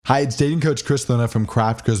Hi, it's dating coach Chris Luna from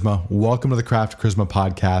Craft Charisma. Welcome to the Craft Charisma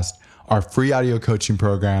podcast, our free audio coaching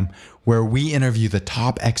program where we interview the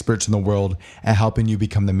top experts in the world at helping you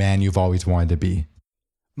become the man you've always wanted to be.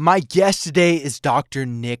 My guest today is Dr.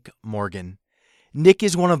 Nick Morgan. Nick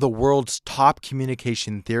is one of the world's top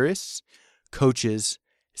communication theorists, coaches,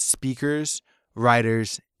 speakers,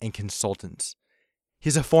 writers, and consultants.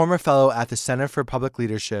 He's a former fellow at the Center for Public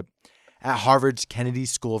Leadership at Harvard's Kennedy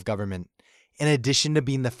School of Government, in addition to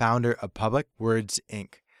being the founder of Public Words,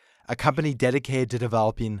 Inc., a company dedicated to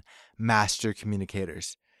developing master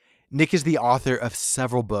communicators. Nick is the author of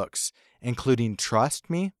several books, including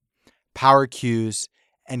Trust Me, Power Cues,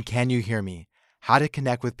 and Can You Hear Me? How to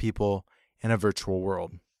Connect with People in a Virtual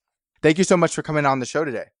World. Thank you so much for coming on the show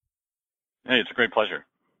today. Hey, it's a great pleasure.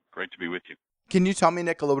 Great to be with you. Can you tell me,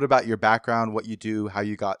 Nick, a little bit about your background, what you do, how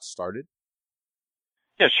you got started?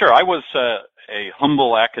 Yeah, sure. I was a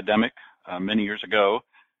humble academic many years ago,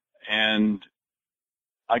 and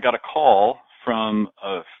I got a call from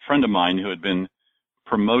a friend of mine who had been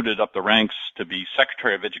promoted up the ranks to be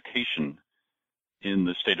Secretary of Education in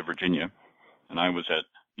the state of Virginia, and I was at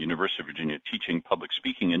University of Virginia teaching public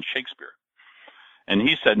speaking and Shakespeare. And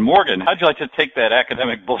he said, "Morgan, how'd you like to take that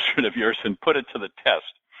academic bullshit of yours and put it to the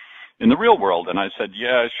test in the real world?" And I said,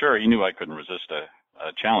 "Yeah, sure." He knew I couldn't resist a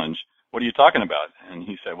challenge. "What are you talking about?" And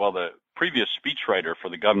he said, "Well, the previous speechwriter for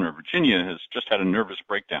the governor of Virginia has just had a nervous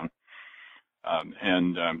breakdown,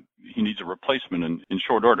 and he needs a replacement in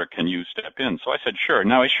short order. Can you step in?" So I said, "Sure."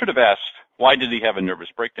 Now, I should have asked, why did he have a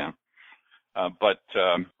nervous breakdown? But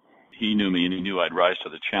he knew me, and he knew I'd rise to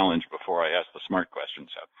the challenge before I asked the smart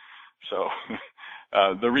questions. So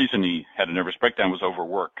the reason he had a nervous breakdown was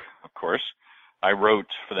overwork, of course. I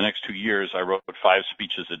wrote, for the next 2 years, I wrote 5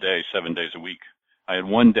 speeches a day, 7 days a week. I had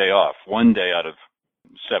one day off, one day out of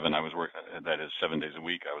 7 I was working, that is 7 days a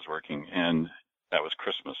week I was working, and that was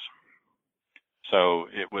Christmas. So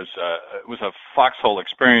it was a foxhole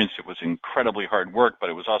experience. It was incredibly hard work, but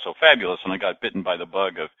it was also fabulous, and I got bitten by the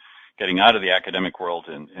bug of getting out of the academic world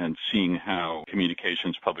and seeing how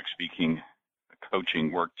communications, public speaking,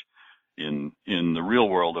 coaching worked in the real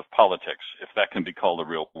world of politics, if that can be called the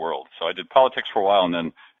real world. So I did politics for a while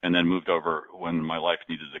and then moved over when my life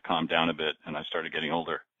needed to calm down a bit, and I started getting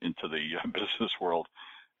older into the business world,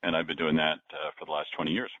 and I've been doing that for the last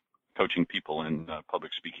 20 years, coaching people in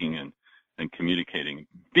public speaking and communicating,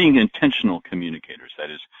 being intentional communicators,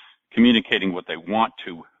 that is, communicating what they want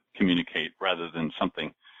to communicate rather than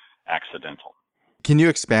something accidental. Can you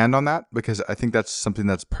expand on that? Because I think that's something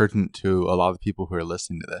that's pertinent to a lot of people who are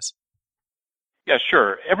listening to this. Yeah,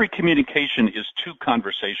 sure. Every communication is 2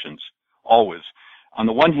 conversations, always. On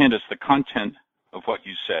the one hand, it's the content of what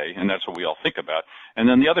you say, and that's what we all think about. And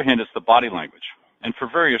then the other hand, it's the body language. And for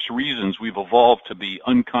various reasons, we've evolved to be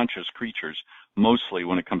unconscious creatures, mostly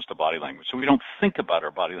when it comes to body language. So we don't think about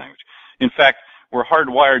our body language. In fact, we're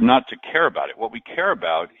hardwired not to care about it. What we care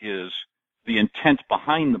about is the intent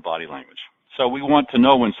behind the body language. So we want to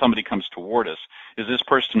know when somebody comes toward us, is this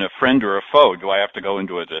person a friend or a foe? Do I have to go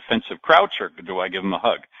into a defensive crouch, or do I give them a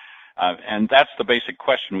hug? And that's the basic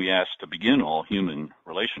question we ask to begin all human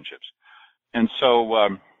relationships. And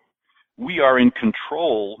so we are in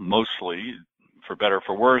control, mostly, for better or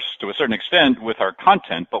for worse, to a certain extent, with our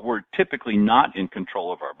content, but we're typically not in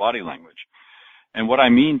control of our body language. And what I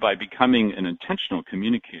mean by becoming an intentional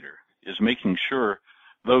communicator is making sure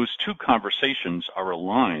those 2 conversations are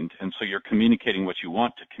aligned, and so you're communicating what you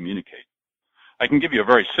want to communicate. I can give you a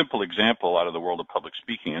very simple example out of the world of public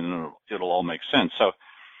speaking, and it'll all make sense. So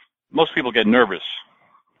most people get nervous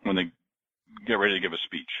when they get ready to give a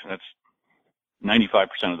speech. That's 95%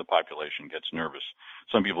 of the population gets nervous.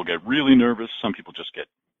 Some people get really nervous. Some people just get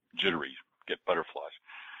jittery, get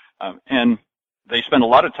butterflies. And they spend a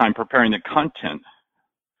lot of time preparing the content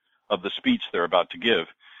of the speech they're about to give.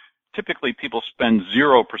 Typically, people spend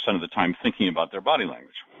 0% of the time thinking about their body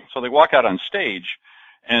language. So they walk out on stage,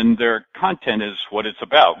 and their content is what it's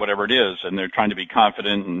about, whatever it is, and they're trying to be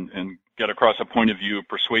confident and get across a point of view,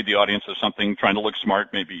 persuade the audience of something, trying to look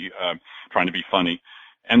smart, maybe trying to be funny.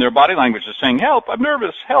 And their body language is saying, "Help, I'm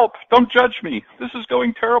nervous, help, don't judge me, this is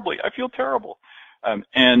going terribly, I feel terrible."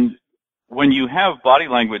 And when you have body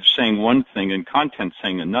language saying one thing and content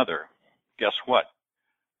saying another, guess what?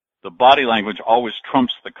 The body language always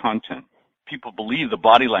trumps the content. People believe the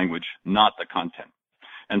body language, not the content.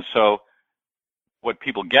 And so what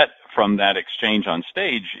people get from that exchange on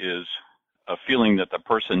stage is a feeling that the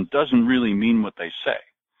person doesn't really mean what they say,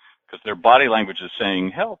 because their body language is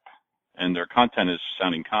saying help, and their content is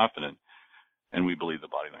sounding confident, and we believe the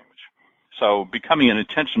body language. So becoming an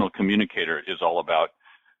intentional communicator is all about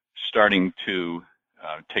starting to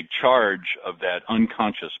take charge of that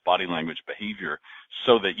unconscious body language behavior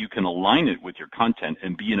so that you can align it with your content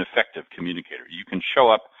and be an effective communicator. You can show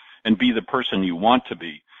up and be the person you want to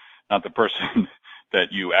be, not the person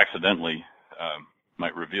that you accidentally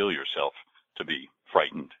might reveal yourself to be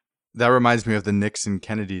frightened. That reminds me of the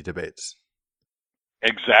Nixon-Kennedy debates.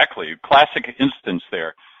 Exactly. Classic instance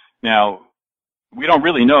there. Now, we don't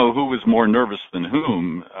really know who was more nervous than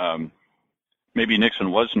whom. Maybe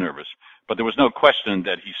Nixon was nervous, but there was no question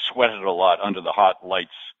that he sweated a lot under the hot lights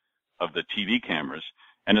of the TV cameras.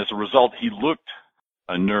 And as a result, he looked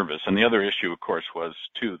nervous. And the other issue, of course, was,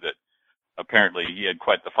 too, that apparently he had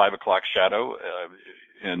quite the 5 o'clock shadow.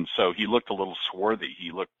 And so he looked a little swarthy.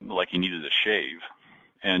 He looked like he needed a shave.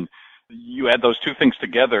 And you add those two things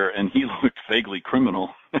together, and he looked vaguely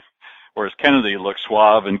criminal, whereas Kennedy looked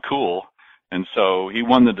suave and cool. And so he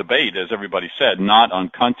won the debate, as everybody said, not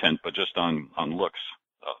on content, but just on looks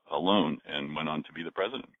alone, and went on to be the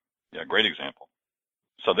president. Yeah, great example.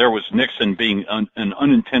 So there was Nixon being an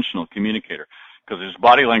unintentional communicator, because his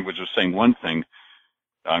body language was saying one thing,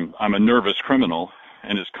 I'm a nervous criminal,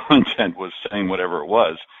 and his content was saying whatever it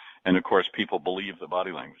was. And of course, people believe the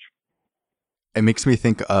body language. It makes me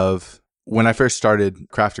think of when I first started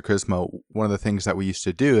Craft to Charisma, one of the things that we used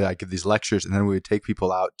to do, I give these lectures, and then we would take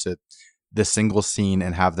people out to the single scene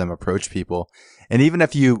and have them approach people. And even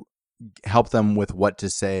if you help them with what to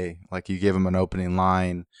say, like you give them an opening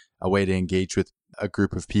line, a way to engage with a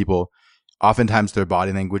group of people, oftentimes their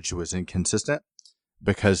body language was inconsistent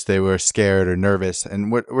because they were scared or nervous. And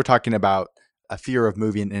we're talking about a fear of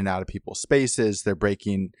moving in and out of people's spaces. They're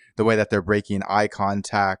breaking the way that they're breaking eye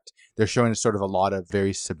contact. They're showing sort of a lot of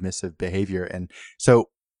very submissive behavior. And so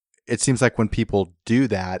it seems like when people do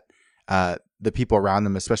that, the people around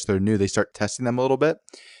them, especially they're new, they start testing them a little bit.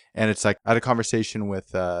 And it's like, I had a conversation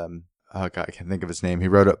with, oh God, I can't think of his name. He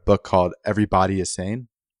wrote a book called Everybody is Sane.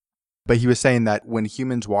 But he was saying that when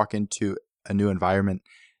humans walk into a new environment,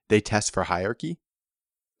 they test for hierarchy.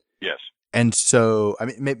 Yes. And so, I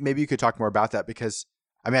mean, maybe you could talk more about that, because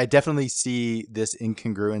I mean, I definitely see this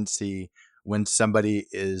incongruency when somebody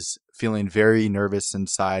is feeling very nervous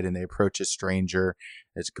inside and they approach a stranger.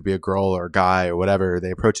 It could be a girl or a guy or whatever.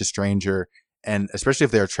 They approach a stranger, and especially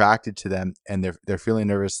if they're attracted to them and they're feeling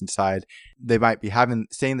nervous inside, they might be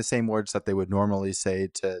saying the same words that they would normally say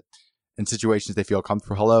to in situations they feel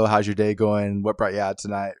comfortable. Hello, how's your day going? What brought you out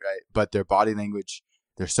tonight? Right? But their body language,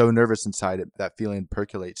 they're so nervous inside, that feeling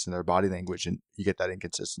percolates in their body language, and you get that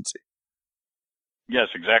inconsistency. Yes,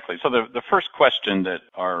 exactly. So the first question that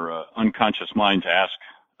our unconscious minds ask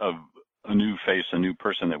of a new face, a new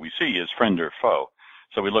person that we see, is friend or foe.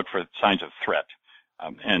 So we look for signs of threat.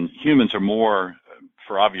 And humans are more,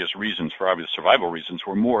 for obvious reasons, for obvious survival reasons,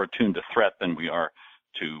 we're more attuned to threat than we are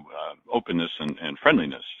to openness and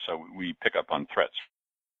friendliness. So we pick up on threats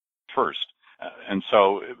first. And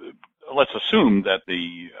so let's assume that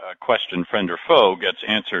the question friend or foe gets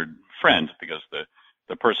answered friend, because the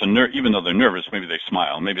person, even though they're nervous, maybe they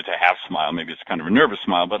smile. Maybe it's a half smile. Maybe it's kind of a nervous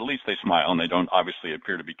smile, but at least they smile, and they don't obviously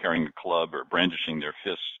appear to be carrying a club or brandishing their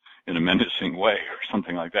fists in a menacing way or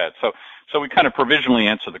something like that. So we kind of provisionally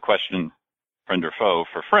answer the question friend or foe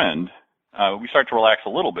for friend. We start to relax a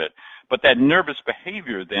little bit, but that nervous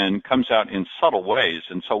behavior then comes out in subtle ways.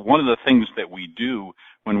 And so one of the things that we do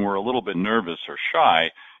when we're a little bit nervous or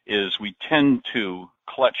shy is we tend to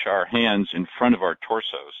clutch our hands in front of our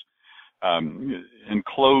torsos. And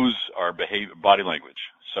close our body language.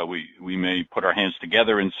 So we may put our hands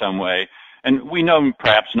together in some way, and we know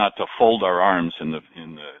perhaps not to fold our arms in the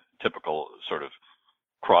typical sort of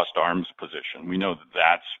crossed arms position. We know that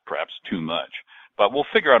that's perhaps too much, but we'll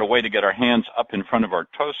figure out a way to get our hands up in front of our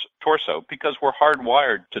torso, because we're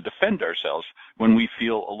hardwired to defend ourselves when we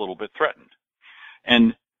feel a little bit threatened.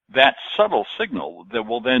 And that subtle signal that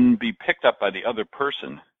will then be picked up by the other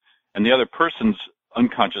person, and the other person's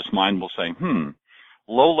unconscious mind will say,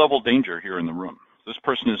 low-level danger here in the room. This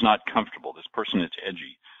person is not comfortable. This person is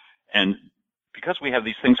edgy. And because we have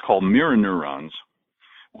these things called mirror neurons,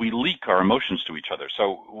 we leak our emotions to each other.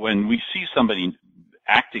 So when we see somebody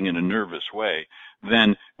acting in a nervous way,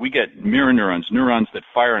 then we get mirror neurons that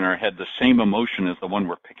fire in our head the same emotion as the one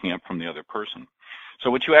we're picking up from the other person. So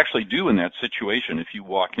what you actually do in that situation, if you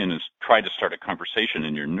walk in and try to start a conversation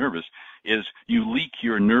and you're nervous, is you leak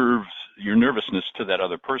your nervousness to that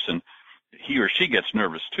other person. He or she gets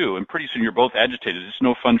nervous too, and pretty soon you're both agitated. It's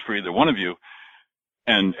no fun for either one of you,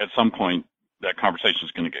 and at some point that conversation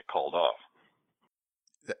is going to get called off.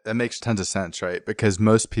 That makes tons of sense, right? Because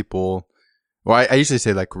most people, well, I usually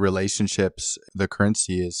say, like, relationships, the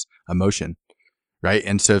currency is emotion, right?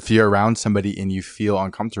 And so if you're around somebody and you feel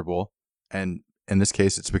uncomfortable, and in this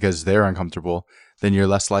case, it's because they're uncomfortable, then you're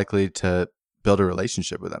less likely to build a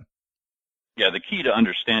relationship with them. Yeah, the key to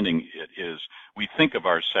understanding it is we think of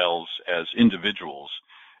ourselves as individuals,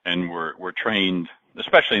 and we're trained,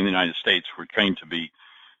 especially in the United States, we're trained to be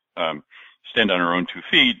stand on our own 2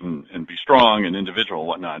 feet and be strong and individual and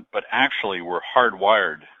whatnot. But actually, we're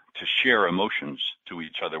hardwired to share emotions to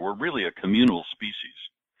each other. We're really a communal species.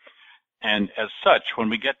 And as such, when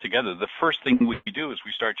we get together, the first thing we do is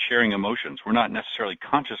we start sharing emotions. We're not necessarily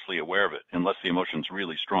consciously aware of it unless the emotion's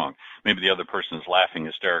really strong. Maybe the other person is laughing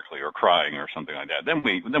hysterically or crying or something like that. Then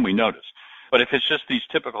we notice. But if it's just these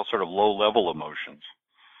typical sort of low-level emotions,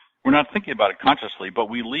 we're not thinking about it consciously, but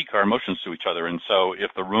we leak our emotions to each other. And so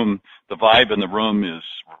if the vibe in the room is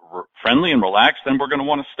friendly and relaxed, then we're going to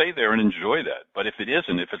want to stay there and enjoy that. But if it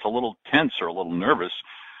isn't, if it's a little tense or a little nervous,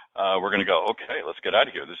 we're going to go, okay, let's get out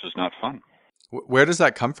of here. This is not fun. Where does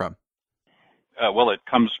that come from? Well, it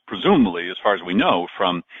comes presumably, as far as we know,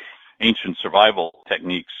 from ancient survival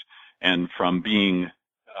techniques and from being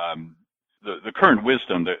the current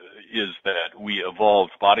wisdom that is that we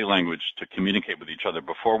evolved body language to communicate with each other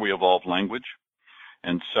before we evolved language.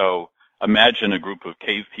 And so imagine a group of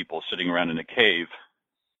cave people sitting around in a cave.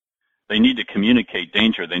 They need to communicate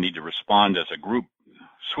danger. They need to respond as a group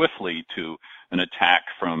swiftly to an attack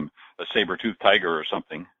from a saber-toothed tiger or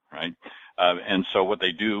something, right? And so what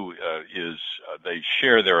they do is they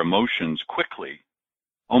share their emotions quickly,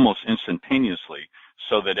 almost instantaneously,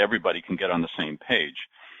 so that everybody can get on the same page.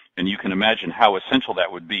 And you can imagine how essential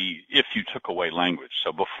that would be if you took away language.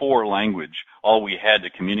 So before language, all we had to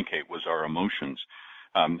communicate was our emotions.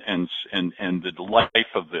 And the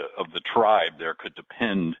life of the tribe there could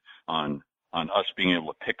depend on us being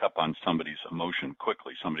able to pick up on somebody's emotion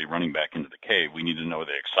quickly, somebody running back into the cave. We need to know, are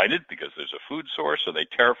they excited because there's a food source, or are they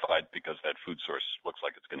terrified because that food source looks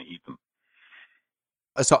like it's going to eat them?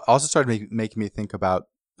 So also started making me think about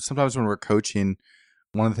sometimes when we're coaching,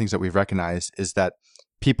 one of the things that we've recognized is that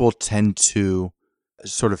people tend to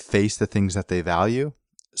sort of face the things that they value.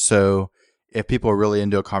 So if people are really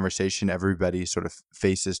into a conversation, everybody sort of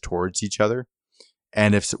faces towards each other.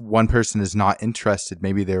 And if one person is not interested,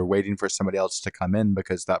 maybe they're waiting for somebody else to come in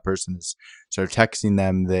because that person is sort of texting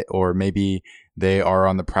them, or maybe they are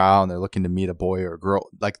on the prowl and they're looking to meet a boy or a girl.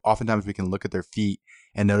 Like oftentimes we can look at their feet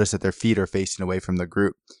and notice that their feet are facing away from the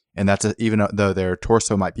group. And that's even though their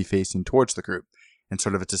torso might be facing towards the group. And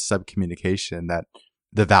sort of it's a sub-communication that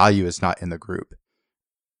the value is not in the group.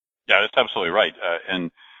 Yeah, that's absolutely right.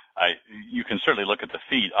 And you can certainly look at the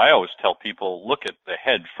feet. I always tell people, look at the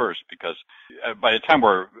head first, because by the time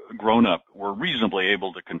we're grown up, we're reasonably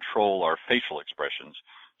able to control our facial expressions.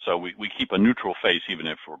 So we keep a neutral face even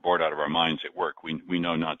if we're bored out of our minds at work. We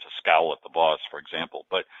know not to scowl at the boss, for example.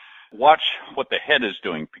 But watch what the head is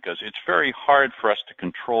doing, because it's very hard for us to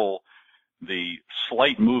control the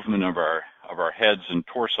slight movement of our heads and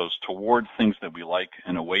torsos toward things that we like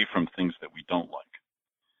and away from things that we don't like.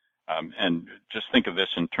 And just think of this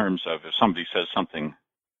in terms of if somebody says something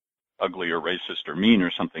ugly or racist or mean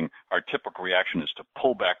or something, our typical reaction is to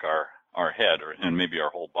pull back our head and maybe our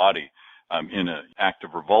whole body in an act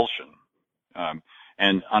of revulsion.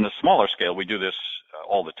 And on a smaller scale, we do this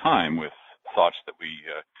all the time with thoughts that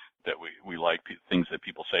we like, things that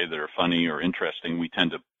people say that are funny or interesting. We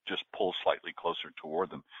tend to just pull slightly closer toward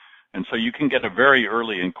them. And so you can get a very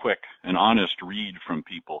early and quick and honest read from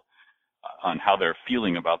people on how they're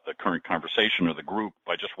feeling about the current conversation or the group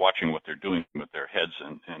by just watching what they're doing with their heads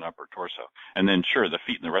and upper torso. And then, sure, the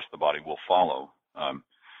feet and the rest of the body will follow.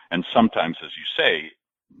 And sometimes, as you say,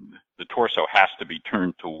 the torso has to be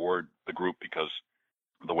turned toward the group because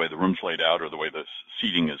of the way the room's laid out or the way the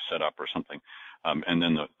seating is set up or something. And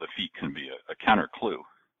then the feet can be a counter clue.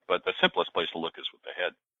 But the simplest place to look is with the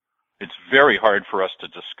head. It's very hard for us to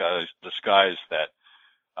disguise that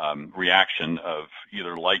reaction of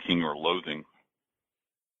either liking or loathing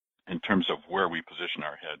in terms of where we position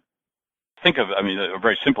our head. Think of, a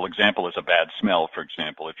very simple example is a bad smell, for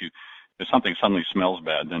example. If something suddenly smells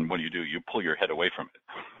bad, then what do? You pull your head away from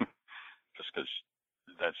it just because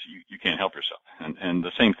you can't help yourself. And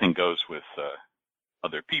the same thing goes with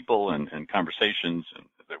other people and conversations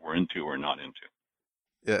that we're into or not into.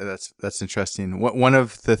 Yeah, that's interesting. One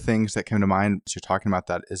of the things that came to mind as you're talking about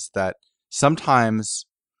that is that sometimes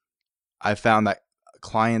I found that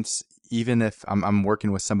clients, even if I'm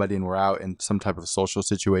working with somebody and we're out in some type of social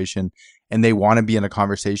situation and they want to be in a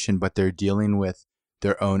conversation, but they're dealing with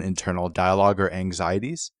their own internal dialogue or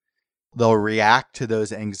anxieties, they'll react to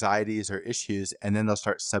those anxieties or issues and then they'll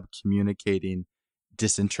start sub-communicating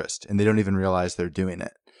disinterest and they don't even realize they're doing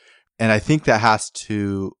it. And I think that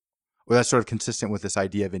Well, that's sort of consistent with this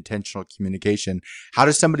idea of intentional communication. How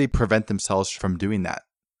does somebody prevent themselves from doing that?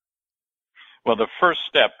 Well, the first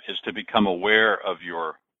step is to become aware of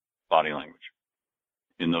your body language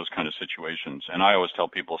in those kind of situations. And I always tell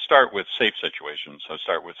people, start with safe situations. So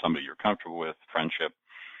start with somebody you're comfortable with, friendship,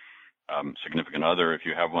 significant other if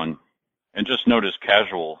you have one, and just notice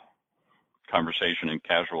casual conversation and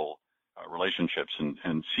casual relationships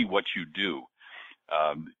and see what you do.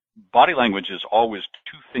 Body language is always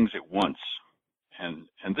two things at once. And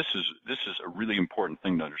this is a really important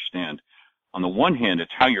thing to understand. On the one hand,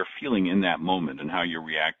 it's how you're feeling in that moment and how you're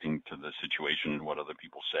reacting to the situation and what other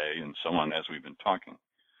people say and so on as we've been talking.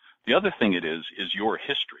 The other thing it is your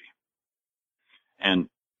history. And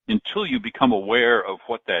until you become aware of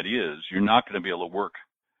what that is, you're not going to be able to work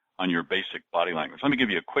on your basic body language. Let me give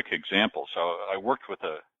you a quick example. So I worked with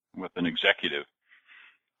an executive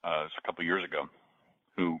a couple of years ago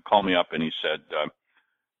who called me up and he said,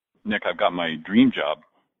 Nick, I've got my dream job.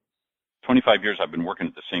 25 years I've been working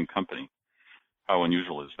at the same company. How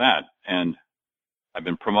unusual is that? And I've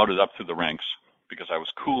been promoted up through the ranks because I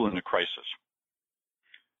was cool in a crisis.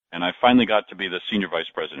 And I finally got to be the senior vice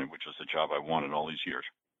president, which was the job I wanted all these years.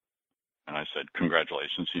 And I said,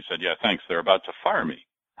 congratulations. He said, yeah, thanks. They're about to fire me.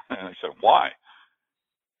 And I said, why?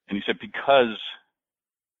 And he said, because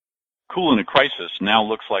cool in a crisis now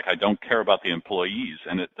looks like I don't care about the employees.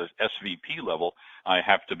 And at the SVP level, I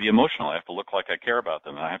have to be emotional. I have to look like I care about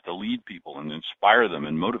them. And I have to lead people and inspire them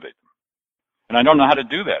and motivate them. And I don't know how to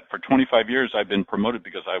do that. For 25 years, I've been promoted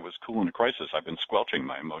because I was cool in a crisis. I've been squelching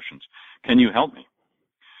my emotions. Can you help me?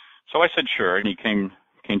 So I said, sure. And he came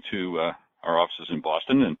to our offices in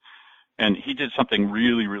Boston, and he did something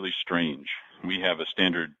really, really strange. We have a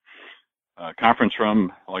standard conference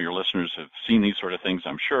room. All your listeners have seen these sort of things,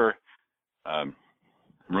 I'm sure. A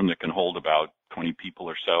room that can hold about 20 people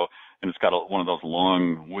or so. And it's got one of those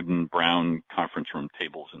long wooden brown conference room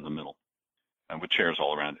tables in the middle with chairs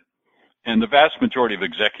all around it. And the vast majority of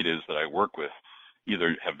executives that I work with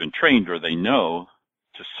either have been trained or they know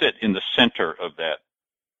to sit in the center of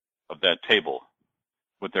that table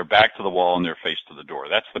with their back to the wall and their face to the door.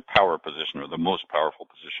 That's the power position, or the most powerful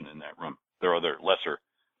position in that room. There are other lesser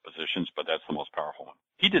positions, but that's the most powerful one.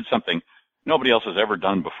 He did something nobody else has ever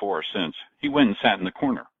done before or since. He went and sat in the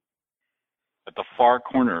corner, at the far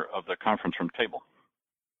corner of the conference room table.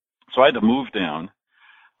 So I had to move down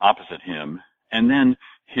opposite him, and then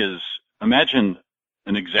imagine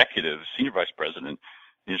an executive, senior vice president,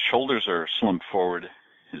 his shoulders are slumped forward,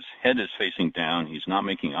 his head is facing down, he's not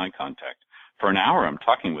making eye contact. For an hour, I'm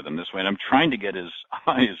talking with him this way, and I'm trying to get his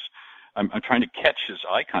eyes, I'm trying to catch his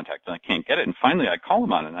eye contact, and I can't get it. And finally, I call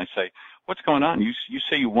him on it, and I say, what's going on? You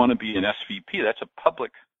say you want to be an SVP. That's a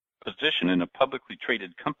public position in a publicly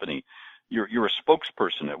traded company. You're a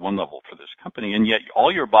spokesperson at one level for this company, and yet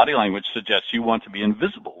all your body language suggests you want to be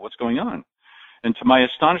invisible. What's going on? And to my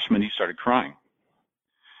astonishment, he started crying.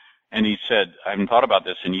 And he said, I haven't thought about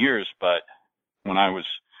this in years, but when I was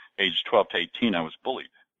age 12 to 18, I was bullied.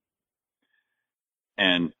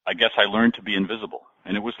 And I guess I learned to be invisible.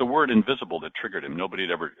 And it was the word invisible that triggered him. Nobody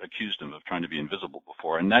had ever accused him of trying to be invisible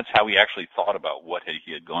before. And that's how he actually thought about what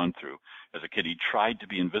he had gone through as a kid. He tried to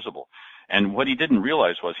be invisible. And what he didn't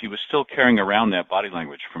realize was he was still carrying around that body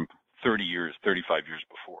language from 30 years, 35 years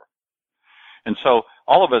before. And so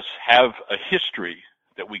all of us have a history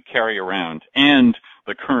that we carry around and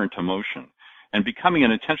the current emotion. And becoming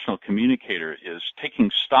an intentional communicator is taking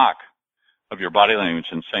stock of your body language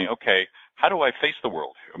and saying, okay, how do I face the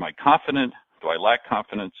world? Am I confident? Do I lack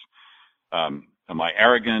confidence? Am I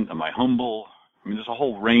arrogant? Am I humble? I mean, there's a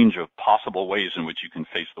whole range of possible ways in which you can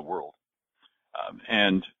face the world.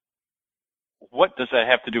 And what does that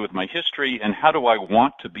have to do with my history, and how do I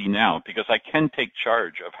want to be now? Because I can take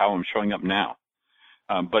charge of how I'm showing up now.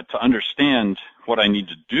 But to understand what I need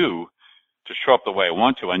to do to show up the way I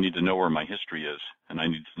want to, I need to know where my history is, and I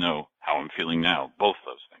need to know how I'm feeling now, both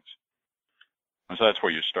those things. And so that's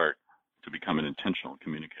where you start to become an intentional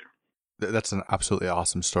communicator. That's an absolutely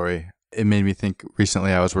awesome story. It made me think,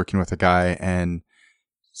 recently I was working with a guy, and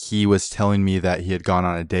he was telling me that he had gone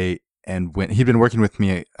on a date, and he'd been working with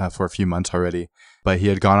me for a few months already, but he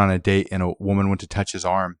had gone on a date and a woman went to touch his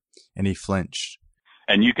arm and he flinched.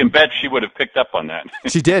 And you can bet she would have picked up on that.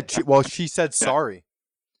 She did. She said sorry.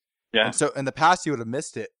 Yeah. And so in the past, he would have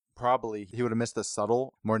missed it. Probably he would have missed the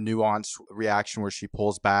subtle, more nuanced reaction where she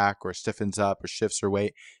pulls back or stiffens up or shifts her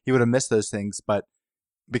weight. He would have missed those things. But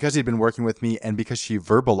because he'd been working with me and because she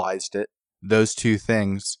verbalized it, those two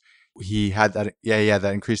things, he had that,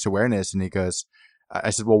 that increased awareness. And he goes, I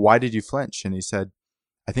said, well, why did you flinch? And he said,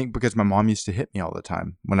 I think because my mom used to hit me all the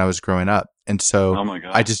time when I was growing up. And so oh my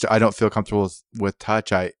God. I don't feel comfortable with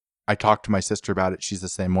touch. I talked to my sister about it. She's the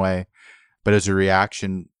same way. But as a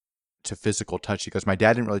reaction to physical touch, he goes, my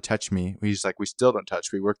dad didn't really touch me. He's like, we still don't touch.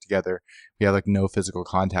 We work together. We have like no physical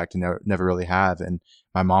contact and never really have. And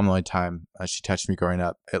my mom, the only time she touched me growing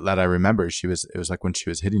up that I remember, it was like when she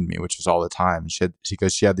was hitting me, which was all the time.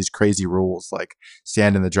 She had these crazy rules, like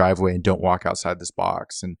stand in the driveway and don't walk outside this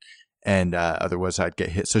box. And otherwise I'd get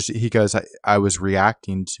hit. So he goes, I was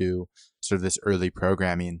reacting to sort of this early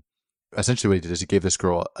programming. Essentially what he did is he gave this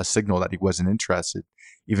girl a signal that he wasn't interested,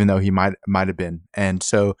 even though he might have been. And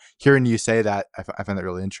so hearing you say that, I find that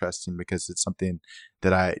really interesting because it's something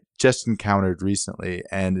that I just encountered recently,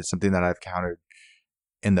 and it's something that I've encountered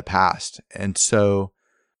in the past. And so,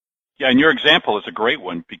 yeah, and your example is a great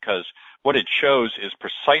one because what it shows is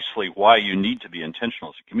precisely why you need to be intentional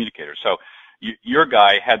as a communicator. So your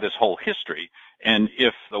guy had this whole history, and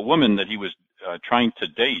if the woman that he was trying to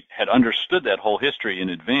date had understood that whole history in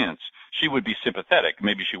advance, she would be sympathetic.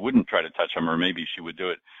 Maybe she wouldn't try to touch him, or maybe she would do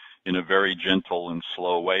it in a very gentle and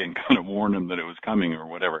slow way and kind of warn him that it was coming or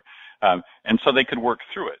whatever. And so they could work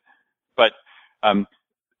through it. But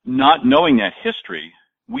not knowing that history,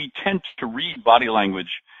 we tend to read body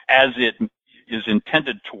language as it is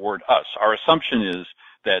intended toward us. Our assumption is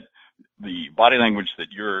that the body language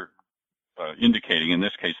that you're indicating, in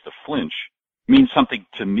this case the flinch, means something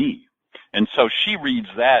to me. And so she reads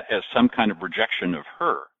that as some kind of rejection of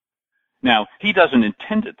her. Now, he doesn't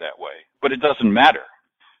intend it that way, but it doesn't matter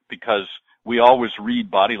because we always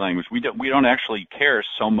read body language. We don't actually care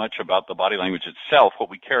so much about the body language itself.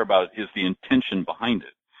 What we care about is the intention behind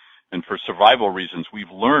it. And for survival reasons,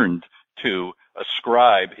 we've learned to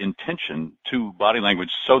ascribe intention to body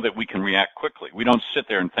language so that we can react quickly. We don't sit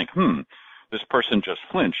there and think, this person just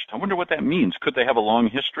flinched. I wonder what that means. Could they have a long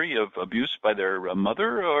history of abuse by their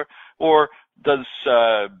mother, or does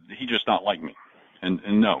he just not like me? And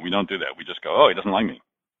no, we don't do that. We just go, oh, he doesn't like me.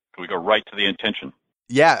 We go right to the intention.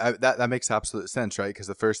 Yeah, that makes absolute sense, right? Because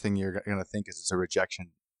the first thing you're going to think is it's a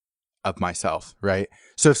rejection of myself, right?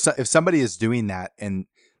 So if somebody is doing that and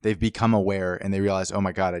they've become aware and they realize, oh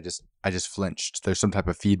my God, I just flinched. There's some type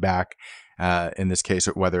of feedback in this case,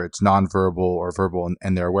 whether it's nonverbal or verbal,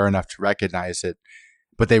 and they're aware enough to recognize it,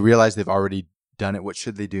 but they realize they've already done it. What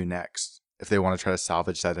should they do next if they want to try to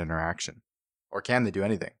salvage that interaction? Or can they do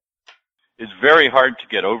anything? It's very hard to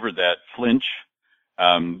get over that flinch.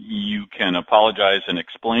 You can apologize and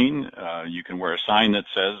explain. You can wear a sign that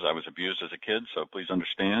says, I was abused as a kid, so please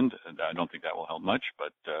understand. I don't think that will help much,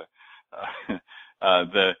 but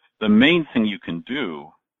the main thing you can do,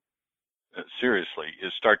 seriously,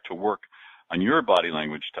 is start to work on your body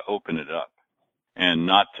language to open it up and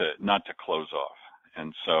not to close off.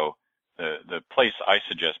 And so the place I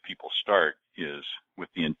suggest people start is with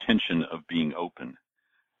the intention of being open.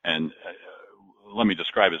 And let me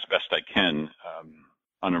describe as best I can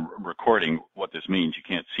on a recording what this means. You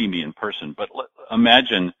can't see me in person, but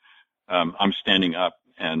imagine I'm standing up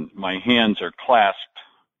and my hands are clasped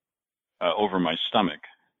over my stomach,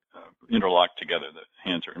 interlocked together. The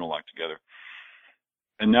hands are interlocked together.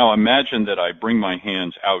 And now imagine that I bring my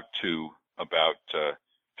hands out to about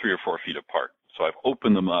 3 or 4 feet apart. So I've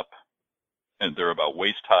opened them up, and they're about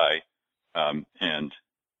waist high, and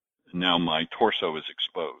now my torso is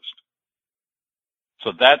exposed.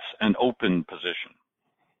 So that's an open position.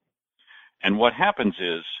 And what happens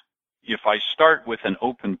is, if I start with an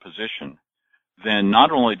open position, then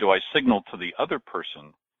not only do I signal to the other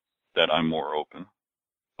person that I'm more open,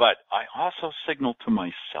 but I also signal to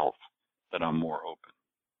myself that I'm more open.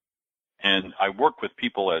 And I work with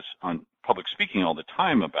people on public speaking all the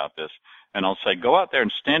time about this, and I'll say, go out there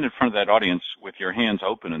and stand in front of that audience with your hands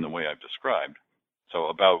open in the way I've described. So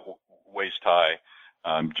about waist high,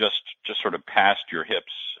 just sort of past your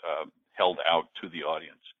hips, held out to the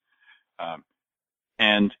audience.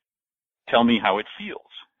 And tell me how it feels.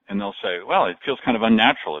 And they'll say, well, it feels kind of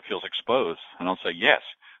unnatural. It feels exposed. And I'll say, yes.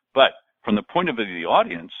 But from the point of view of the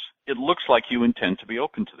audience, it looks like you intend to be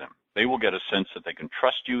open to them. They will get a sense that they can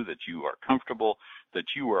trust you, that you are comfortable, that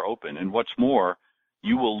you are open. And what's more,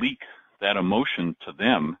 you will leak that emotion to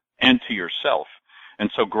them and to yourself. And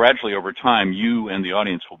so gradually over time, you and the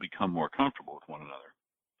audience will become more comfortable with one another.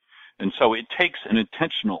 And so it takes an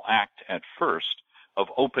intentional act at first of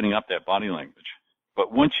opening up that body language.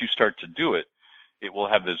 But once you start to do it, it will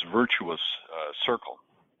have this virtuous circle,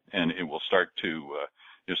 and it will start to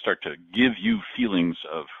give you feelings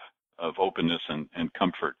of openness and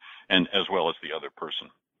comfort, and as well as the other person.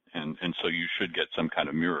 And so you should get some kind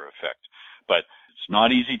of mirror effect. But it's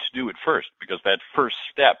not easy to do at first, because that first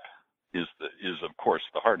step is of course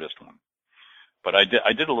the hardest one. But I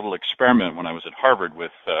did a little experiment when I was at Harvard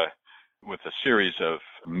with with a series of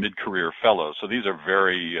mid-career fellows. So these are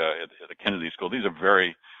very, at the Kennedy School, these are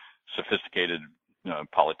very sophisticated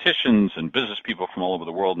politicians and business people from all over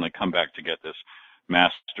the world, and they come back to get this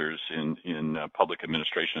master's in public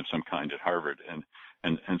administration of some kind at Harvard.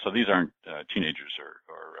 And so these aren't teenagers or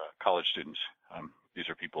college students. These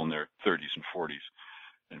are people in their 30s and 40s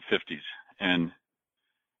and 50s. And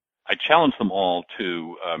I challenge them all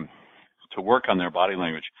to work on their body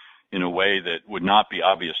language in a way that would not be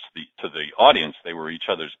obvious to the audience. They were each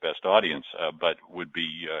other's best audience, but would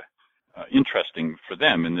be interesting for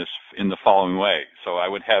them in the following way. So I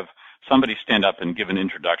would have somebody stand up and give an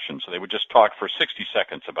introduction. So they would just talk for 60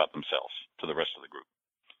 seconds about themselves to the rest of the group.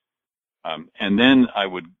 And then I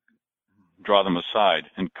would draw them aside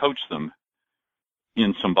and coach them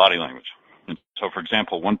in some body language. And so, for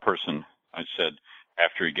example, one person, I said,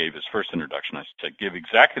 after he gave his first introduction, I said, give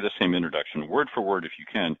exactly the same introduction, word for word if you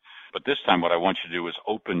can, but this time what I want you to do is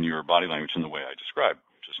open your body language in the way I described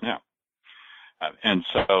just now. And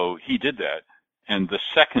so he did that, and the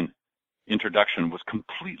second introduction was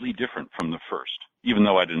completely different from the first, even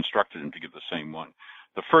though I'd instructed him to give the same one.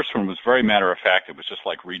 The first one was very matter-of-fact. It was just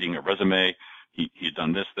like reading a resume. He had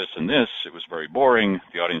done this, this, and this. It was very boring.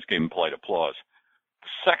 The audience gave him polite applause.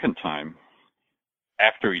 The second time,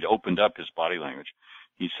 after he'd opened up his body language,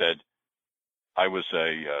 he said, I was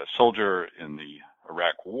a soldier in the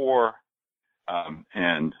Iraq War,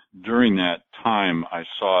 and during that time, I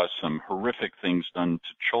saw some horrific things done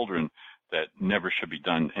to children that never should be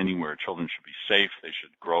done anywhere. Children should be safe. They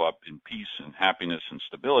should grow up in peace and happiness and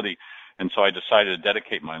stability. And so I decided to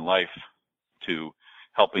dedicate my life to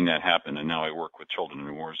helping that happen, and now I work with children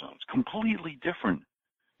in war zones. Completely different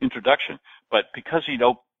introduction. But because he'd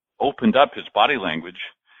opened up his body language,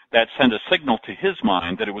 that sent a signal to his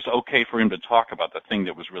mind that it was okay for him to talk about the thing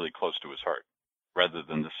that was really close to his heart, rather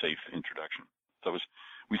than the safe introduction. So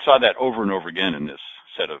we saw that over and over again in this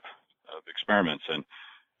set of experiments,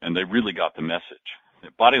 and they really got the message.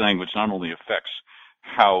 That body language not only affects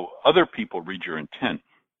how other people read your intent,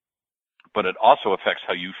 but it also affects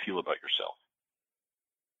how you feel about yourself.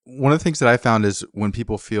 One of the things that I found is when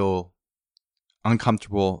people feel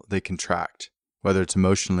uncomfortable, they contract, whether it's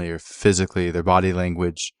emotionally or physically, their body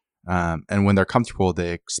language. And when they're comfortable,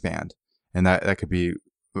 they expand. And that could be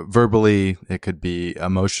verbally, it could be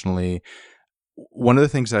emotionally. One of the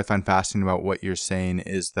things that I find fascinating about what you're saying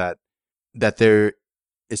is that there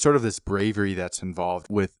is sort of this bravery that's involved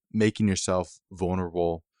with making yourself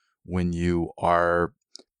vulnerable when you are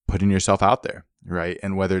putting yourself out there, right?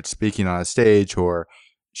 And whether it's speaking on a stage or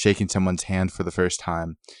shaking someone's hand for the first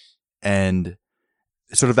time. And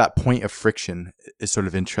sort of that point of friction is sort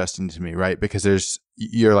of interesting to me, right? Because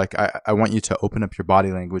you're like, I want you to open up your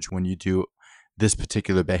body language when you do this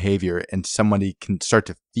particular behavior, and somebody can start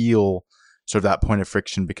to feel sort of that point of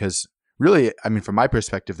friction, because really, I mean, from my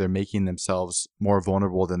perspective, they're making themselves more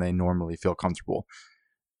vulnerable than they normally feel comfortable.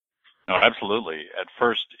 No, absolutely. At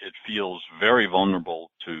first, it feels very vulnerable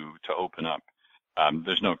to open up.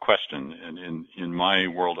 There's no question. And in my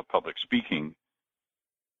world of public speaking,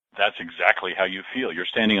 that's exactly how you feel. You're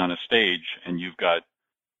standing on a stage and you've got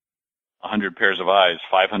 100 pairs of eyes,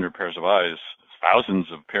 500 pairs of eyes, thousands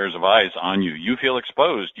of pairs of eyes on you. You feel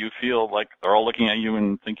exposed. You feel like they're all looking at you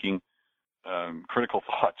and thinking critical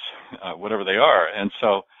thoughts, whatever they are. And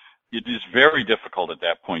so it is very difficult at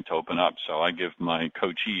that point to open up. So I give my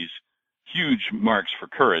coachees huge marks for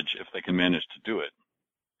courage if they can manage to do it.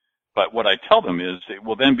 But what I tell them is it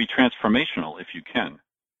will then be transformational if you can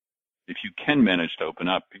manage to open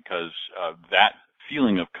up, because that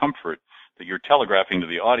feeling of comfort that you're telegraphing to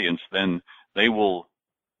the audience, then they will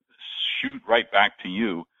shoot right back to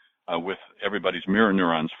you with everybody's mirror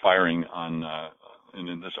neurons firing on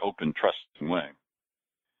in this open, trusting way.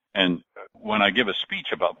 And when I give a speech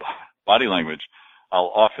about body language,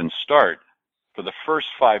 I'll often start for the first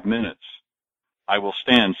 5 minutes. I will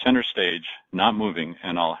stand center stage, not moving,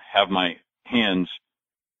 and I'll have my hands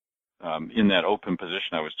in that open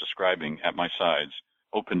position I was describing at my sides,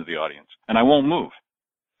 open to the audience. And I won't move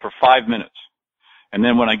for 5 minutes. And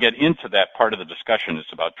then when I get into that part of the discussion,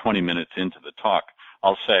 it's about 20 minutes into the talk,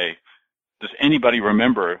 I'll say, does anybody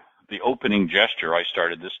remember the opening gesture I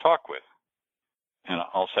started this talk with? And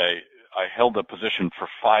I'll say, I held the position for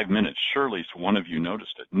 5 minutes. Surely one of you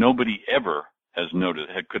noticed it. Nobody ever has noticed,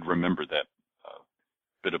 could remember that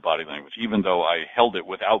bit of body language, even though I held it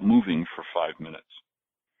without moving for 5 minutes.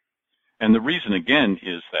 And the reason, again,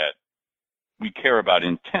 is that we care about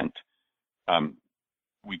intent.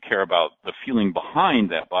 We care about the feeling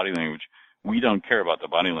behind that body language. We don't care about the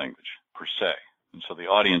body language per se. And so the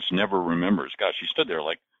audience never remembers, gosh, he stood there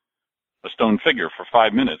like a stone figure for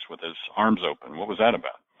 5 minutes with his arms open. What was that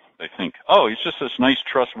about? They think, oh, he's just this nice,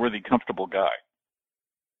 trustworthy, comfortable guy.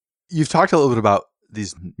 You've talked a little bit about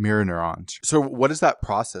these mirror neurons. So what is that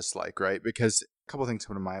process like, right? Because a couple of things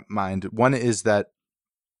come to my mind. One is that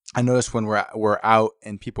I notice when we're out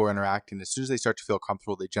and people are interacting, as soon as they start to feel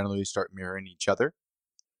comfortable, they generally start mirroring each other.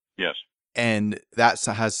 Yes. And that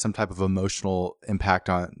has some type of emotional impact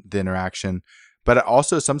on the interaction. But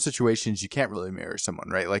also some situations you can't really mirror someone,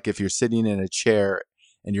 right? Like if you're sitting in a chair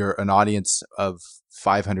and you're an audience of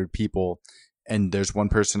 500 people and there's one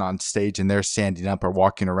person on stage and they're standing up or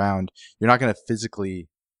walking around, you're not going to physically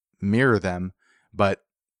mirror them, but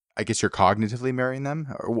I guess you're cognitively mirroring them.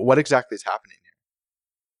 Or what exactly is happening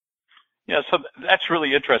here? Yeah, so that's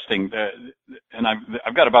really interesting, and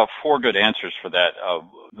I've got about 4 good answers for that.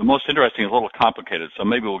 The most interesting is a little complicated, so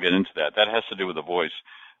maybe we'll get into that. That has to do with the voice.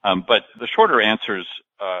 But the shorter answers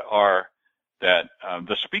are that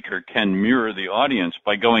the speaker can mirror the audience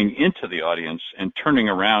by going into the audience and turning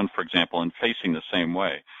around, for example, and facing the same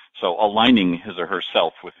way. So aligning his or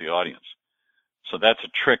herself with the audience. So that's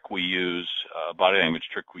a trick we use, a body language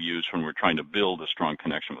trick we use when we're trying to build a strong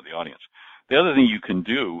connection with the audience. The other thing you can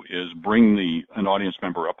do is bring an audience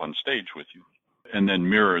member up on stage with you and then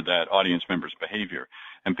mirror that audience member's behavior.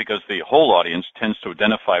 And because the whole audience tends to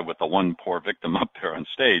identify with the one poor victim up there on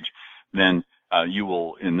stage, then you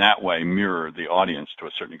will, in that way, mirror the audience to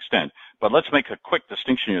a certain extent. But let's make a quick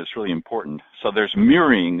distinction here that's really important. So there's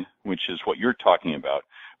mirroring, which is what you're talking about,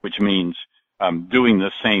 which means doing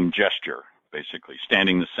the same gesture, basically,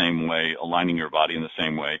 standing the same way, aligning your body in the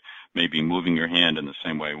same way, maybe moving your hand in the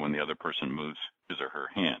same way when the other person moves his or her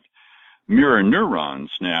hand. Mirror neurons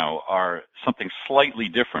now are something slightly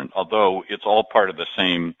different, although it's all part of the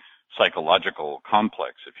same psychological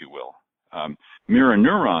complex, if you will. Mirror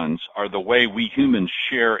neurons are the way we humans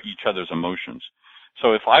share each other's emotions.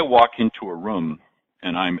 So if I walk into a room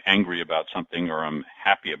and I'm angry about something or I'm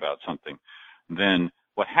happy about something, then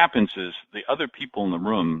what happens is the other people in the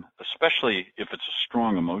room, especially if it's a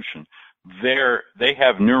strong emotion, they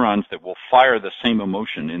have neurons that will fire the same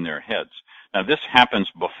emotion in their heads. Now, this happens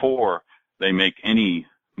before they make any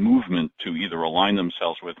movement to either align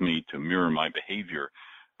themselves with me to mirror my behavior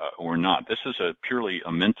or not. This is purely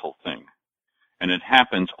a mental thing, and it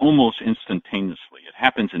happens almost instantaneously. It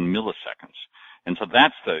happens in milliseconds, and so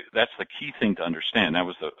that's the key thing to understand. That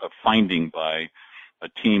was a finding by a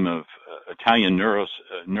team of Italian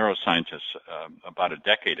neuroscientists about a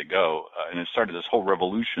decade ago, and it started this whole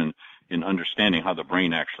revolution in understanding how the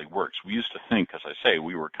brain actually works. We used to think, as I say,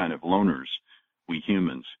 we were kind of loners, we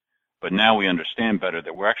humans, but now we understand better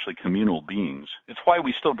that we're actually communal beings. It's why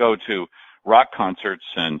we still go to rock concerts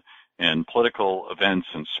and political events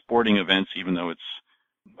and sporting events, even though it's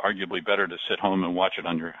arguably better to sit home and watch it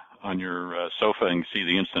on your sofa and see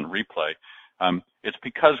the instant replay. It's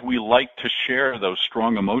because we like to share those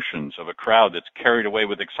strong emotions of a crowd that's carried away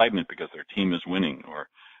with excitement because their team is winning,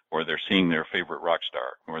 or they're seeing their favorite rock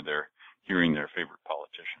star, or they're hearing their favorite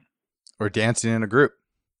politician. Or dancing in a group.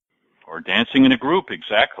 Or dancing in a group,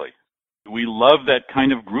 exactly. We love that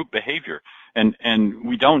kind of group behavior. And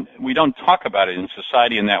we don't talk about it in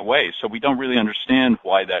society in that way, so we don't really understand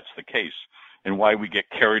why that's the case and why we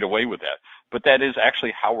get carried away with that. But that is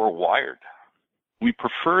actually how we're wired. We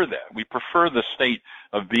prefer that. We prefer the state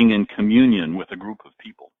of being in communion with a group of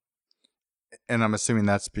people. And I'm assuming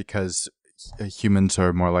that's because humans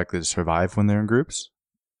are more likely to survive when they're in groups?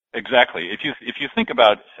 Exactly. If you think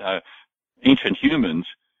about ancient humans,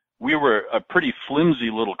 we were a pretty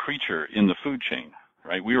flimsy little creature in the food chain,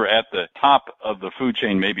 right? We were at the top of the food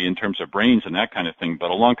chain, maybe in terms of brains and that kind of thing,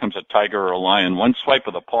 but along comes a tiger or a lion, one swipe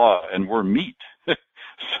of the paw, and we're meat.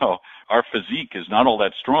 So our physique is not all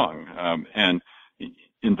that strong, and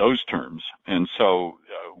in those terms. And so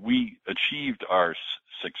we achieved our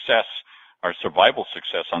success, our survival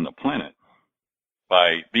success on the planet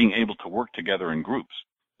by being able to work together in groups.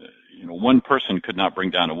 One person could not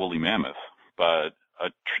bring down a woolly mammoth, but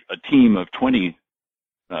a team of 20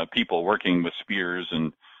 people working with spears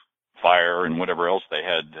and fire and whatever else they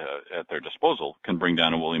had at their disposal can bring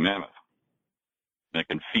down a woolly mammoth. And it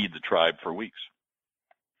can feed the tribe for weeks.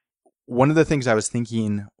 One of the things I was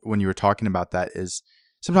thinking when you were talking about that is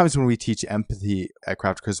sometimes when we teach empathy at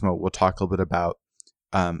Craft Charisma, we'll talk a little bit about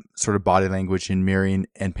sort of body language and mirroring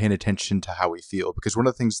and paying attention to how we feel. Because one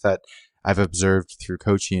of the things that I've observed through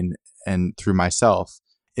coaching and through myself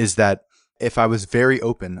is that if I was very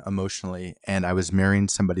open emotionally and I was mirroring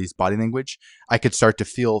somebody's body language, I could start to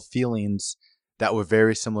feel feelings that were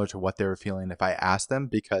very similar to what they were feeling if I asked them,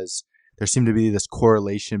 because there seemed to be this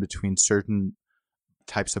correlation between certain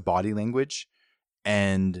types of body language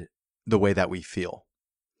and the way that we feel,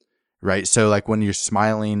 right? So like when you're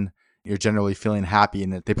smiling you're generally feeling happy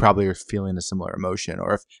and that they probably are feeling a similar emotion.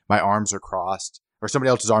 Or if my arms are crossed or somebody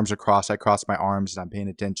else's arms are crossed, I cross my arms and I'm paying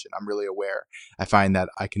attention. I'm really aware. I find that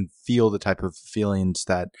I can feel the type of feelings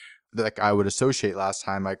that like I would associate last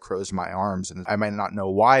time I closed my arms, and I might not know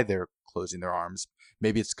why they're closing their arms.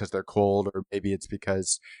 Maybe it's because they're cold, or maybe it's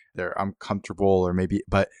because they're uncomfortable, or maybe,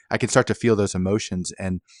 but I can start to feel those emotions.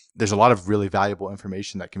 And there's a lot of really valuable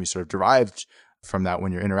information that can be sort of derived from that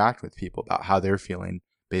when you're interacting with people about how they're feeling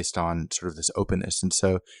based on sort of this openness. And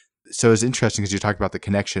so it's interesting because you talked about the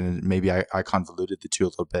connection, and maybe I convoluted the two a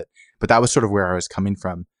little bit, but that was sort of where I was coming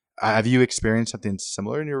from. Have you experienced something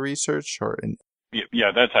similar in your research or in?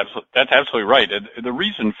 Yeah, that's absolutely right. And the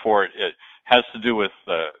reason for it has to do with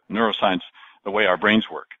neuroscience, the way our brains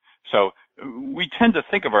work. So we tend to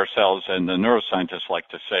think of ourselves, and the neuroscientists like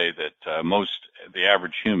to say that the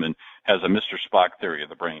average human has a Mr. Spock theory of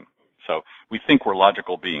the brain. So we think we're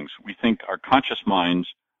logical beings. We think our conscious minds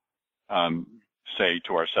say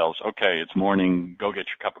to ourselves, okay, it's morning, go get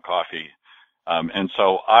your cup of coffee. And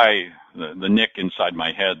so the Nick inside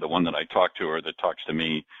my head, the one that I talk to or that talks to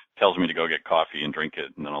me, tells me to go get coffee and drink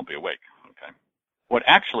it, and then I'll be awake. Okay. What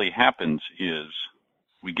actually happens is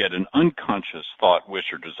we get an unconscious thought,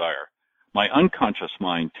 wish, or desire. My unconscious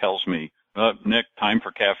mind tells me, Nick, time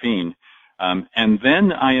for caffeine. And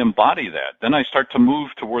then I embody that. Then I start to move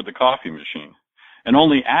toward the coffee machine. And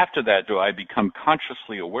only after that do I become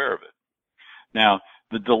consciously aware of it. Now,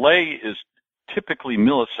 the delay is typically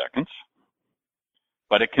milliseconds,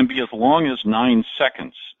 but it can be as long as 9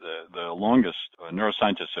 seconds. The longest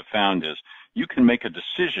neuroscientists have found is you can make a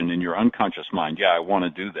decision in your unconscious mind, yeah, I want to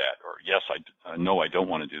do that, or yes, no, I don't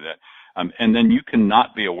want to do that. And then you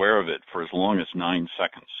cannot be aware of it for as long as 9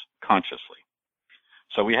 seconds consciously.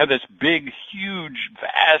 So we have this big, huge,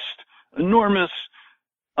 vast, enormous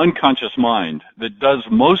unconscious mind that does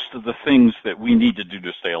most of the things that we need to do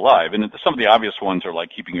to stay alive. And some of the obvious ones are like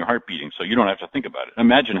keeping your heart beating, so you don't have to think about it.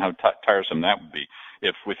 Imagine how tiresome that would be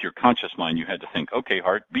if with your conscious mind you had to think, okay,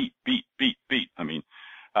 heart, beat, beat, beat, beat. I mean,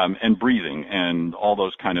 and breathing and all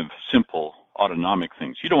those kind of simple autonomic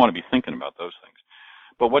things. You don't want to be thinking about those things.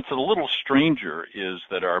 But what's a little stranger is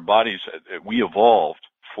that our bodies, we evolved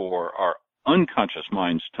for our unconscious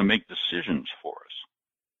minds to make decisions for us.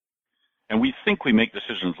 And we think we make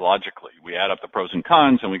decisions logically. We add up the pros and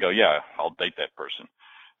cons and we go, yeah, I'll date that person.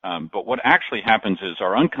 But what actually happens is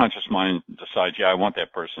our unconscious mind decides, yeah, I want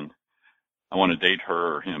that person. I want to date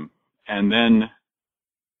her or him. And then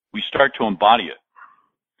we start to embody it.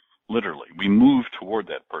 Literally, we move toward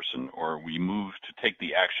that person, or we move to take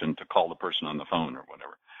the action to call the person on the phone or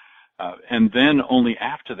whatever. And then only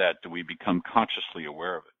after that do we become consciously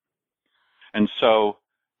aware of it. And so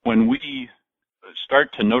when we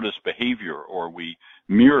start to notice behavior, or we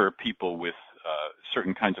mirror people with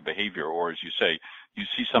certain kinds of behavior, or as you say, you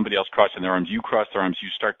see somebody else crossing their arms, you cross their arms, you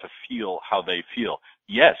start to feel how they feel.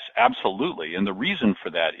 Yes, absolutely. And the reason for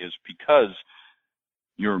that is because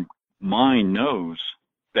your mind knows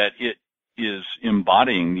that it is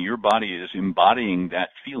embodying, your body is embodying that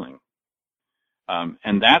feeling.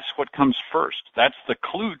 And that's what comes first. That's the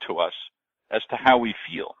clue to us as to how we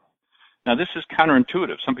feel. Now, this is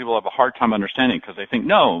counterintuitive. Some people have a hard time understanding because they think,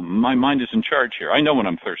 no, my mind is in charge here. I know when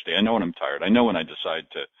I'm thirsty. I know when I'm tired. I know when I decide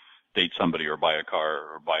to date somebody or buy a car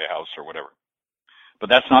or buy a house or whatever. But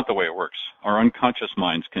that's not the way it works. Our unconscious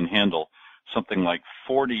minds can handle something like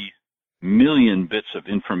 40 million bits of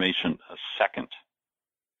information a second.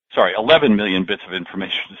 Sorry, 11 million bits of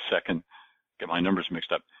information a second. Get my numbers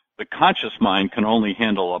mixed up. The conscious mind can only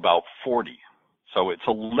handle about 40. So it's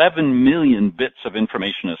 11 million bits of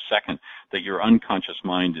information a second that your unconscious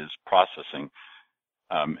mind is processing.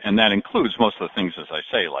 And that includes most of the things, as I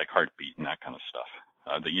say, like heartbeat and that kind of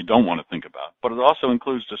stuff that you don't want to think about. But it also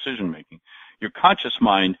includes decision making. Your conscious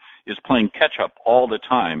mind is playing catch up all the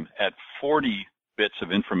time at 40 bits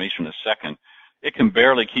of information a second. It can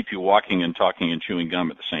barely keep you walking and talking and chewing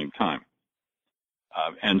gum at the same time.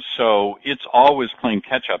 And so it's always playing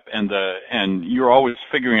catch up, and you're always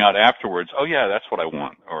figuring out afterwards, oh yeah, that's what I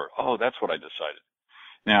want, or oh, that's what I decided.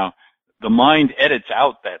 Now, the mind edits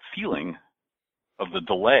out that feeling of the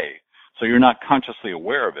delay, so you're not consciously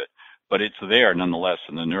aware of it, but it's there nonetheless,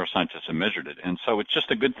 and the neuroscientists have measured it. And so it's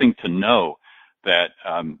just a good thing to know that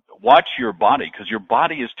watch your body, because your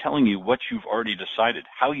body is telling you what you've already decided,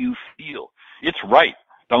 how you feel. It's right.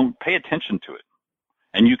 Don't pay attention to it.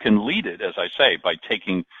 And you can lead it, as I say, by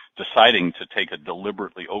deciding to take a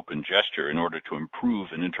deliberately open gesture in order to improve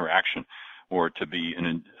an interaction, or to be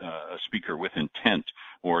a speaker with intent,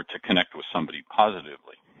 or to connect with somebody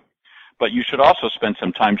positively. But you should also spend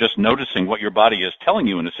some time just noticing what your body is telling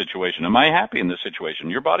you in a situation. Am I happy in this situation?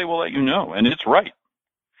 Your body will let you know, and it's right.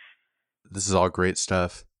 This is all great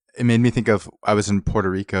stuff. It made me think of, I was in Puerto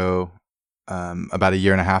Rico about a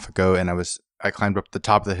year and a half ago, and I climbed up the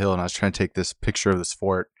top of the hill and I was trying to take this picture of this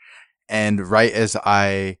fort. And right as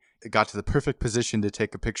I got to the perfect position to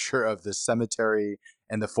take a picture of the cemetery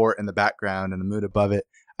and the fort in the background and the moon above it,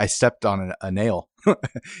 I stepped on a nail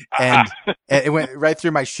and it went right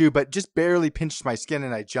through my shoe, but just barely pinched my skin,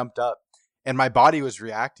 and I jumped up and my body was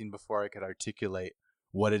reacting before I could articulate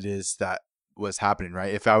what it is that was happening,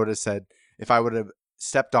 right? If I would have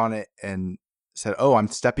stepped on it and said, "Oh, I'm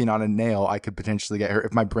stepping on a nail," I could potentially get hurt.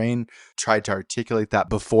 If my brain tried to articulate that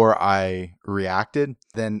before I reacted,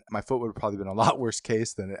 then my foot would have probably been a lot worse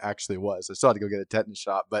case than it actually was. I still had to go get a tetanus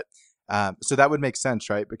shot, but so that would make sense,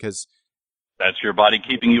 right? Because that's your body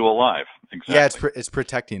keeping you alive. Exactly. yeah, it's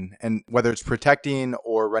protecting, and whether it's protecting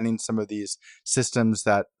or running some of these systems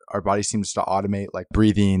that our body seems to automate, like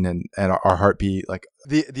breathing and our heartbeat. Like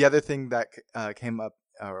the other thing that came up,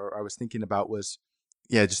 or I was thinking about, was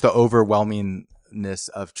just the overwhelmingness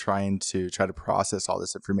of trying to process all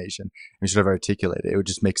this information and sort of articulate it. It would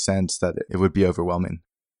just make sense that it would be overwhelming.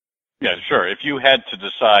 Yeah, sure. If you had to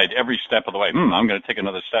decide every step of the way, I'm going to take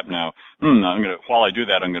another step now. While I do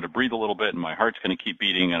that, I'm going to breathe a little bit, and my heart's going to keep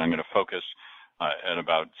beating, and I'm going to focus at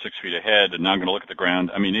about 6 feet ahead, and now I'm going to look at the ground.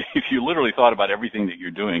 I mean, if you literally thought about everything that you're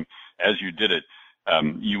doing as you did it,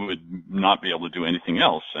 you would not be able to do anything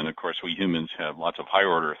else. And of course, we humans have lots of higher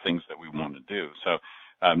order things that we want to do. So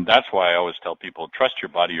that's why I always tell people, trust your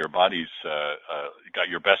body. Your body's got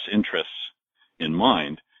your best interests in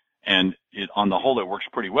mind. And on the whole, it works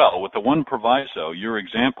pretty well. With the one proviso, your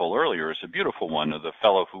example earlier is a beautiful one of the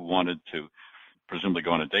fellow who wanted to presumably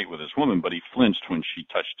go on a date with his woman, but he flinched when she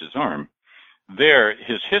touched his arm. There,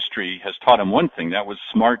 his history has taught him one thing. That was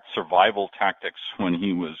smart survival tactics when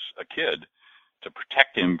he was a kid to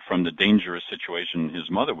protect him from the dangerous situation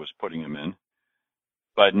his mother was putting him in.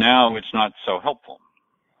 But now it's not so helpful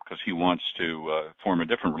because he wants to form a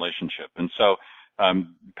different relationship. And so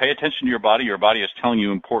pay attention to your body. Your body is telling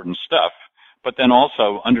you important stuff, but then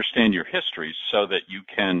also understand your history so that you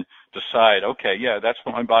can decide, okay, yeah, that's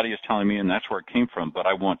what my body is telling me and that's where it came from, but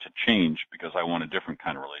I want to change because I want a different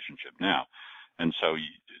kind of relationship now. And so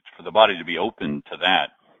for the body to be open to that,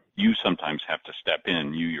 you sometimes have to step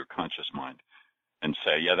in, your conscious mind, and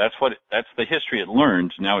say, yeah, that's the history it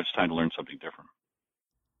learned. Now it's time to learn something different.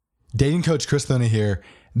 Dating coach Chris Luna here.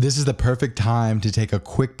 This is the perfect time to take a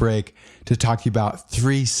quick break to talk to you about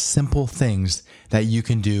 3 simple things that you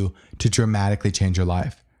can do to dramatically change your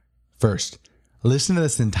life. First, listen to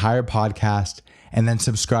this entire podcast and then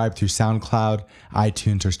subscribe through SoundCloud,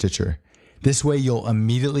 iTunes, or Stitcher. This way you'll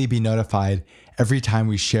immediately be notified every time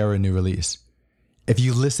we share a new release. If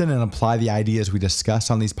you listen and apply the ideas we discuss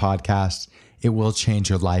on these podcasts, it will change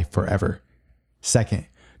your life forever. Second,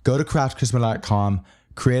 go to craftcharisma.com,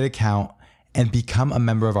 create an account, and become a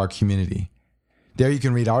member of our community. There you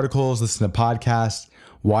can read articles, listen to podcasts,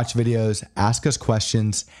 watch videos, ask us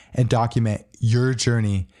questions, and document your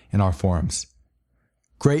journey in our forums.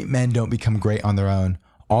 Great men don't become great on their own.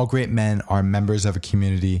 All great men are members of a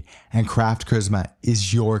community, and Craft Charisma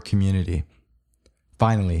is your community.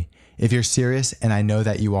 Finally, if you're serious, and I know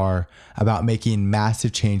that you are, about making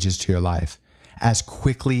massive changes to your life as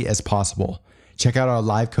quickly as possible, check out our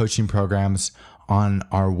live coaching programs on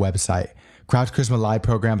our website. Craft Charisma Live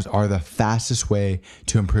programs are the fastest way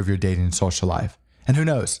to improve your dating and social life. And who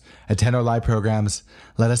knows, attend our live programs,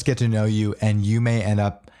 let us get to know you, and you may end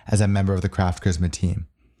up as a member of the Craft Charisma team.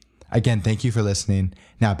 Again, thank you for listening.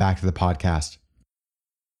 Now back to the podcast.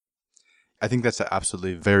 I think that's an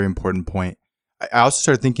absolutely very important point. I also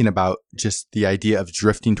started thinking about just the idea of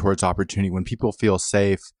drifting towards opportunity. When people feel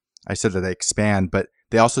safe, I said that they expand, but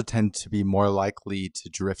they also tend to be more likely to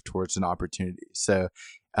drift towards an opportunity. So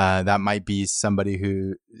that might be somebody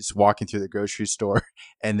who is walking through the grocery store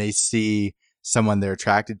and they see someone they're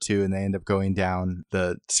attracted to and they end up going down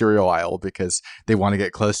the cereal aisle because they want to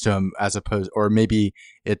get close to them, as opposed, or maybe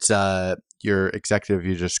it's your executive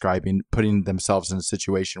you're describing putting themselves in a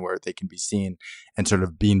situation where they can be seen and sort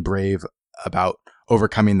of being brave about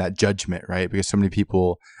overcoming that judgment, right? Because so many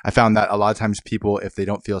people, I found that a lot of times people, if they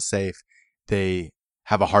don't feel safe, they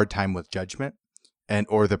have a hard time with judgment and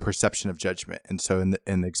or the perception of judgment. And so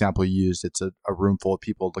in the example you used, it's a room full of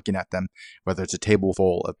people looking at them, whether it's a table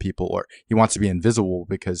full of people, or he wants to be invisible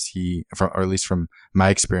because or at least from my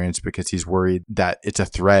experience, because he's worried that it's a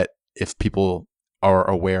threat if people are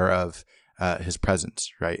aware of his presence,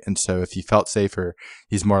 right? And so if he felt safer,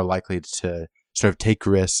 he's more likely to sort of take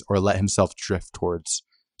risks or let himself drift towards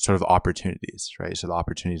sort of opportunities, right? So the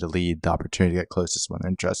opportunity to lead, the opportunity to get close to someone they're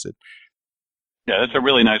interested. Yeah, that's a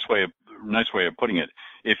really nice way of nice way of putting it.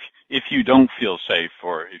 If you don't feel safe,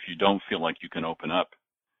 or if you don't feel like you can open up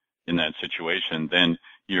in that situation, then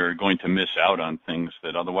you're going to miss out on things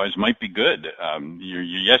that otherwise might be good.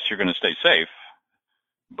 Yes, you're going to stay safe,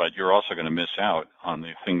 but you're also going to miss out on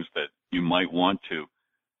the things that you might want to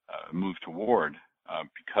move toward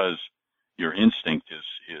because your instinct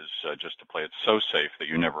is just to play it so safe that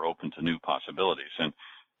you're never open to new possibilities.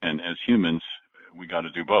 And as humans, we got to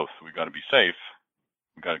do both. We got to be safe.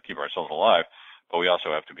 We got to keep ourselves alive, but we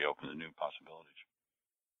also have to be open to new possibilities.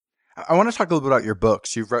 I want to talk a little bit about your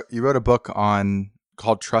books. You wrote a book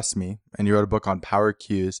called Trust Me, and you wrote a book on power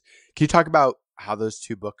cues. Can you talk about how those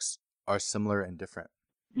two books are similar and different?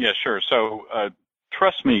 Yeah, sure. So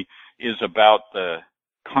Trust Me is about the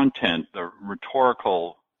content, the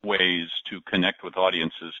rhetorical ways to connect with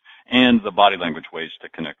audiences, and the body language ways to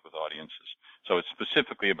connect with audiences. So it's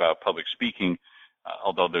specifically about public speaking,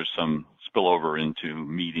 although there's some spillover into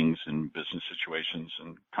meetings and business situations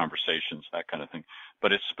and conversations, that kind of thing.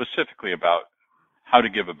 But it's specifically about how to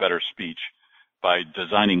give a better speech by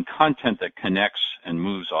designing content that connects and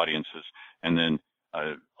moves audiences, and then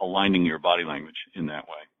aligning your body language in that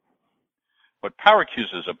way. What Power Cues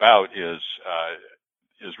is about is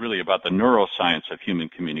really about the neuroscience of human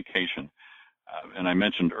communication. And I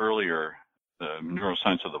mentioned earlier the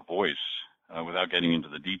neuroscience of the voice without getting into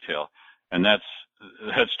the detail. And that's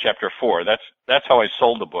chapter 4. That's how I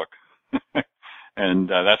sold the book. And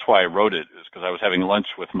that's why I wrote it, is because I was having lunch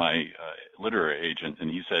with my literary agent, and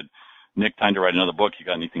he said, "Nick, time to write another book. You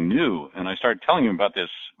got anything new?" And I started telling him about this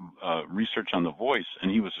research on the voice,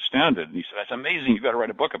 and he was astounded. And he said, "That's amazing. You got to write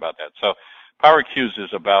a book about that." So Power Cues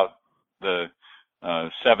is about the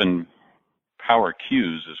 7 power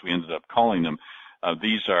cues, as we ended up calling them.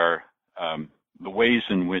 These are the ways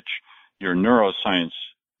in which your neuroscience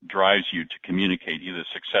drives you to communicate either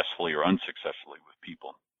successfully or unsuccessfully with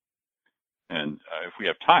people. And if we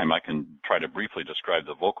have time, I can try to briefly describe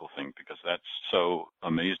the vocal thing, because that's so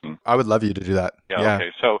amazing. I would love you to do that. Yeah.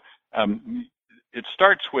 Okay. So it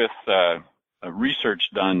starts with research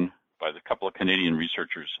done by a couple of Canadian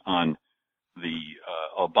researchers on the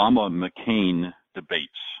Obama-McCain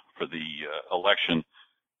debates for the election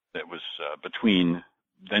that was between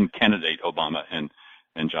then candidate Obama and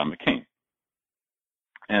John McCain.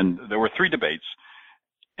 And there were 3 debates,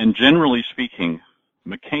 and generally speaking,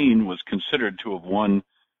 McCain was considered to have won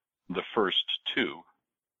the first 2.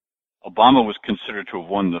 Obama was considered to have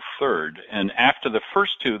won the third, and after the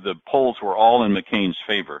first 2, the polls were all in McCain's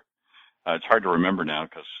favor. It's hard to remember now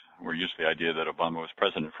because we're used to the idea that Obama was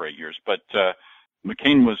president for 8 years, but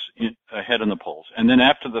McCain was ahead in the polls. And then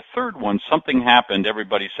after the third one, something happened.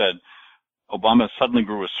 Everybody said Obama suddenly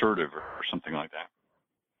grew assertive or something like that.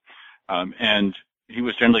 And he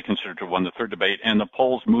was generally considered to have won the third debate, and the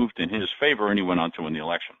polls moved in his favor, and he went on to win the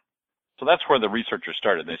election. So that's where the researchers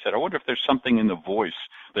started. They said, I wonder if there's something in the voice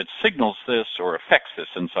that signals this or affects this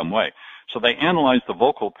in some way. So they analyzed the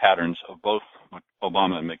vocal patterns of both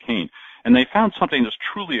Obama and McCain, and they found something that's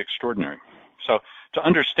truly extraordinary. So to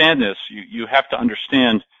understand this, you have to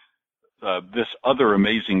understand this other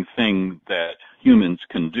amazing thing that humans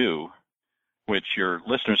can do, which your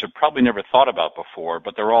listeners have probably never thought about before,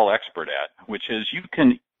 but they're all expert at, which is you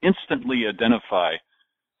can instantly identify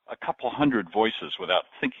a couple hundred voices without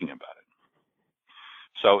thinking about it.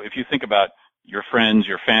 So if you think about your friends,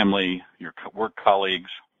 your family, your work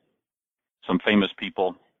colleagues, some famous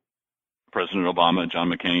people, President Obama, John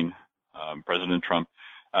McCain, President Trump,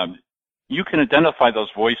 you can identify those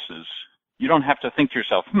voices. You don't have to think to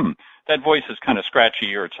yourself, that voice is kind of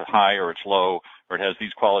scratchy, or it's high, or it's low, or it has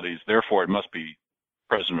these qualities, therefore it must be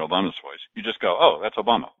President Obama's voice. You just go, oh, that's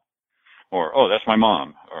Obama, or oh, that's my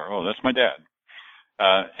mom, or oh, that's my dad.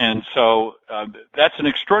 And so that's an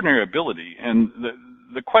extraordinary ability. And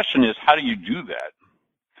the question is, how do you do that?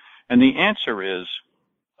 And the answer is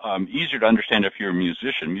easier to understand if you're a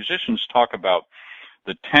musician. Musicians talk about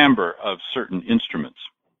the timbre of certain instruments.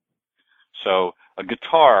 So a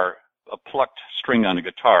guitar, a plucked string on a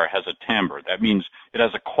guitar has a timbre. That means it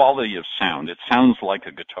has a quality of sound. It sounds like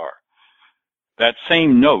a guitar. That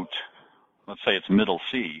same note, let's say it's middle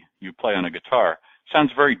C, you play on a guitar,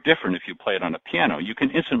 sounds very different if you play it on a piano. You can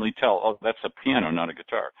instantly tell, oh, that's a piano, not a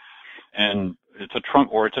guitar. And it's a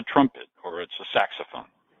it's a trumpet, or it's a saxophone.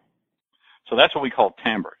 So that's what we call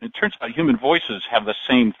timbre. It turns out human voices have the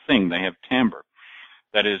same thing. They have timbre.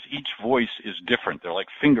 That is, each voice is different. They're like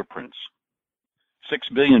fingerprints. 6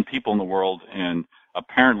 billion people in the world, and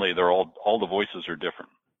apparently they're all the voices are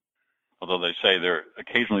different. Although they say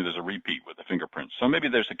occasionally there's a repeat with the fingerprints. So maybe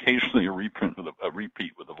there's occasionally a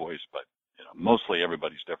repeat with a voice, but mostly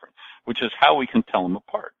everybody's different, which is how we can tell them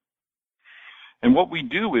apart. And what we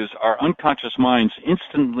do is our unconscious minds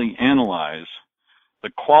instantly analyze the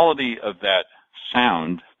quality of that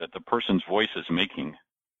sound that the person's voice is making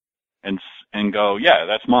and go, yeah,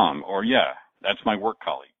 that's mom, or yeah, that's my work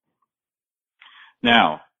colleague.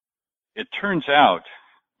 Now, it turns out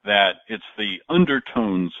that it's the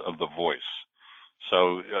undertones of the voice.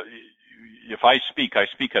 So if I speak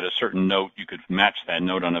at a certain note. You could match that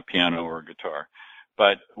note on a piano or a guitar.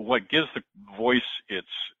 But what gives the voice its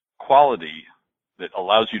quality that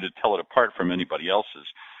allows you to tell it apart from anybody else's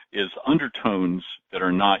is undertones that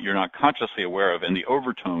you're not consciously aware of, and the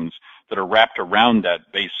overtones that are wrapped around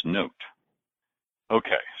that bass note.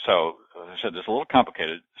 Okay, so as I said, this is a little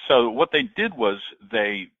complicated. So what they did was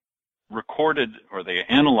they recorded, or they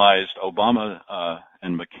analyzed Obama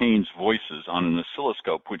and McCain's voices on an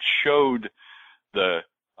oscilloscope, which showed the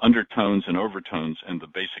undertones and overtones and the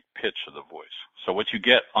basic pitch of the voice. So what you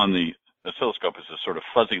get on the oscilloscope is a sort of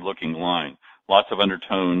fuzzy looking line, lots of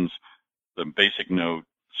undertones, the basic note,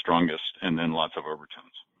 strongest, and then lots of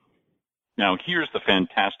overtones. Now here's the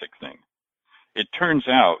fantastic thing. It turns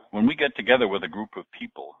out when we get together with a group of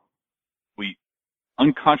people, we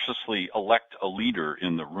unconsciously elect a leader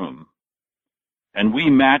in the room, and we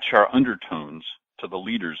match our undertones to the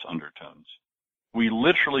leader's undertones. We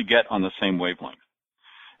literally get on the same wavelength.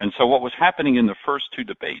 And so what was happening in the first two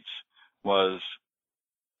debates was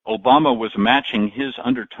Obama was matching his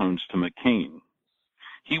undertones to McCain.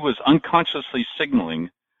 He was unconsciously signaling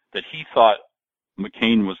that he thought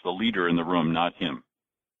McCain was the leader in the room, not him.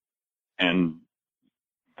 And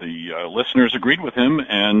the listeners agreed with him,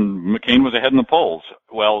 and McCain was ahead in the polls.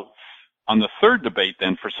 Well, on the third debate,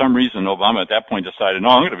 then, for some reason, Obama at that point decided, no,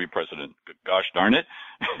 I'm going to be president. Gosh darn it.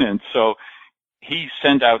 And so he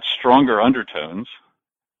sent out stronger undertones.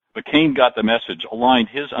 McCain got the message, aligned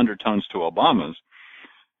his undertones to Obama's,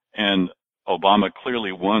 and Obama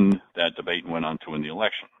clearly won that debate and went on to win the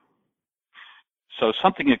election. So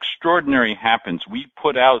something extraordinary happens. We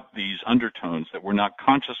put out these undertones that we're not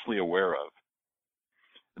consciously aware of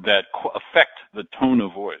that affect the tone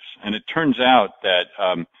of voice. And it turns out that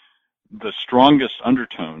the strongest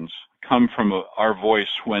undertones come from our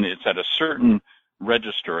voice when it's at a certain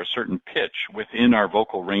register, a certain pitch within our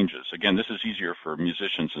vocal ranges. Again, this is easier for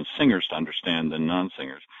musicians and singers to understand than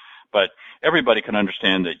non-singers. But everybody can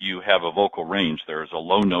understand that you have a vocal range. There is a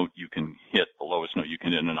low note you can hit, the lowest note you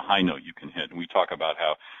can hit, and a high note you can hit. And we talk about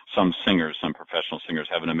how some singers, some professional singers,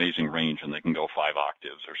 have an amazing range, and they can go 5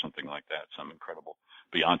 octaves or something like that. Some incredible.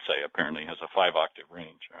 Beyonce apparently has a 5-octave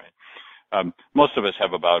range, right? Most of us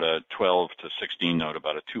have about a 12 to 16 note,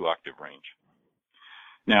 about a 2-octave range.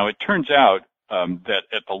 Now, it turns out that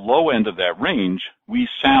at the low end of that range, we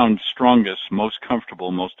sound strongest, most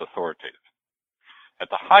comfortable, most authoritative. At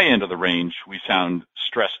the high end of the range, we sound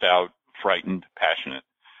stressed out, frightened, passionate.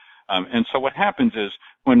 And so what happens is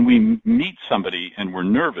when we meet somebody and we're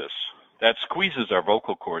nervous, that squeezes our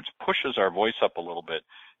vocal cords, pushes our voice up a little bit,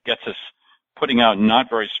 gets us putting out not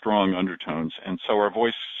very strong undertones. And so our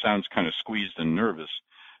voice sounds kind of squeezed and nervous.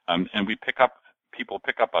 And people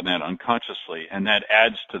pick up on that unconsciously, and that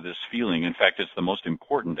adds to this feeling. In fact, it's the most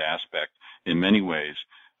important aspect in many ways,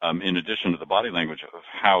 in addition to the body language, of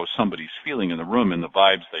how somebody's feeling in the room and the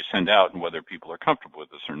vibes they send out and whether people are comfortable with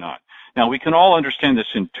this or not. Now, we can all understand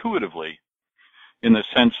this intuitively in the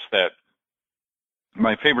sense that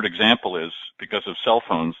my favorite example is, because of cell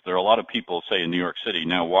phones, there are a lot of people, say in New York City,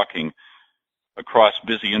 now walking across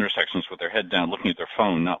busy intersections with their head down, looking at their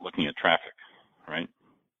phone, not looking at traffic, right?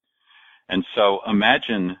 And so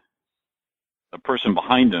imagine a person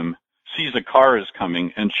behind them sees a car is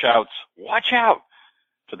coming and shouts, "Watch out!"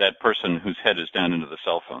 to that person whose head is down into the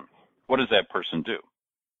cell phone. What does that person do?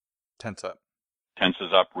 Tense up.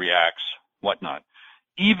 Tenses up, reacts, whatnot.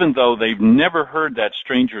 Even though they've never heard that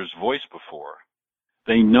stranger's voice before,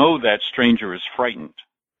 they know that stranger is frightened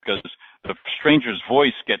because the stranger's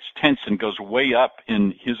voice gets tense and goes way up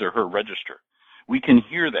in his or her register. We can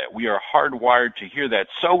hear that. We are hardwired to hear that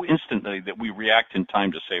so instantly that we react in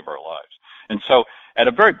time to save our lives. And so at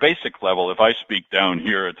a very basic level, if I speak down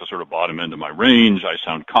here at the sort of bottom end of my range, I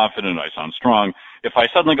sound confident, I sound strong. If I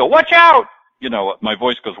suddenly go, "Watch out!" My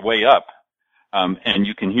voice goes way up, and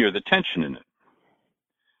you can hear the tension in it.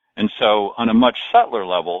 And so on a much subtler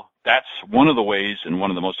level, that's one of the ways, and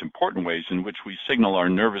one of the most important ways, in which we signal our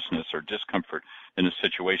nervousness or discomfort in a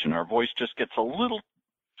situation. Our voice just gets a little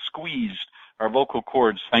squeezed. Our vocal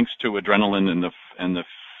cords, thanks to adrenaline and the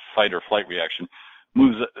fight or flight reaction,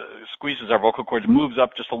 squeezes our vocal cords, moves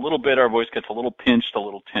up just a little bit. Our voice gets a little pinched, a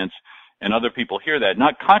little tense, and other people hear that,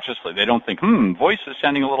 not consciously. They don't think, voice is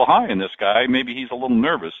sounding a little high in this guy. Maybe he's a little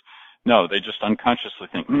nervous. No, they just unconsciously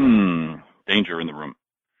think, danger in the room.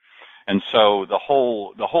 And so the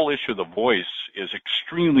whole issue of the voice is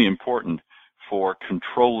extremely important for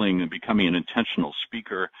controlling and becoming an intentional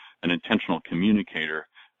speaker, an intentional communicator,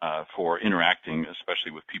 for interacting,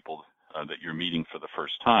 especially with people that you're meeting for the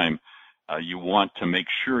first time. You want to make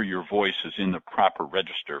sure your voice is in the proper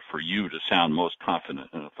register for you to sound most confident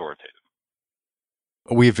and authoritative.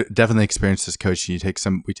 We've definitely experienced this, Coach. We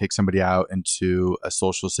take somebody out into a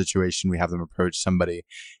social situation. We have them approach somebody,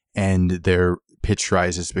 and their pitch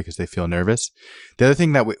rises because they feel nervous. The other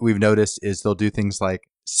thing that we've noticed is they'll do things like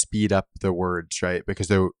speed up their words, right? Because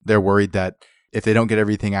they're worried that if they don't get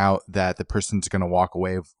everything out, that the person's going to walk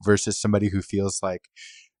away. Versus somebody who feels like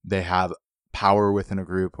they have power within a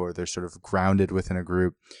group, or they're sort of grounded within a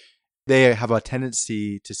group. They have a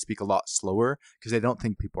tendency to speak a lot slower because they don't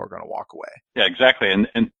think people are going to walk away. Yeah, exactly.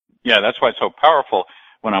 And yeah, that's why it's so powerful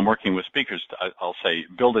when I'm working with speakers. I'll say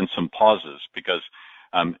build in some pauses, because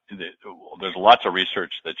there's lots of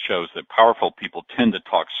research that shows that powerful people tend to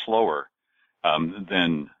talk slower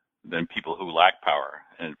than people who lack power,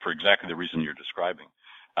 and for exactly the reason you're describing.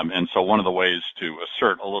 And so one of the ways to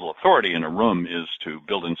assert a little authority in a room is to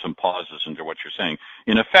build in some pauses into what you're saying.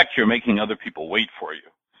 In effect, you're making other people wait for you.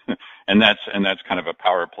 And that's kind of a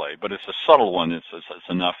power play, but it's a subtle one. It's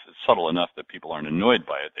subtle enough that people aren't annoyed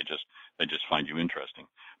by it. They just find you interesting.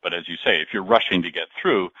 But as you say, if you're rushing to get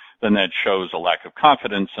through, then that shows a lack of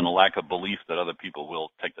confidence and a lack of belief that other people will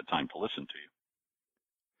take the time to listen to you.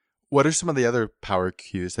 What are some of the other power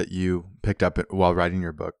cues that you picked up while writing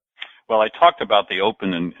your book? Well, I talked about the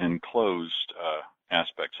open and closed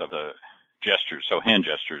aspects of the gestures. So hand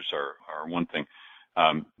gestures are one thing.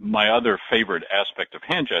 My other favorite aspect of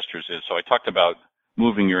hand gestures is, so I talked about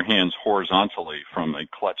moving your hands horizontally from a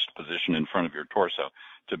clutched position in front of your torso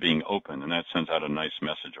to being open, and that sends out a nice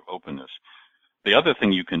message of openness. The other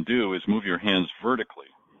thing you can do is move your hands vertically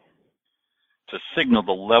to signal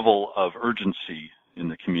the level of urgency in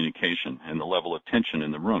the communication and the level of tension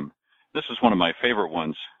in the room. This is one of my favorite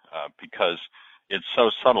ones because it's so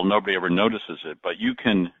subtle, nobody ever notices it, but you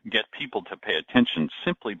can get people to pay attention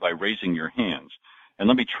simply by raising your hands. And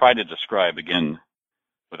let me try to describe again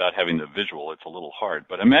without having the visual. It's a little hard,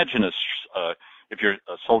 but imagine if you're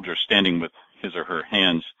a soldier standing with his or her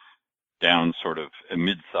hands down sort of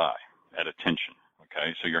mid-thigh at attention,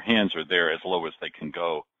 okay? So your hands are there as low as they can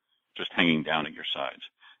go, just hanging down at your sides.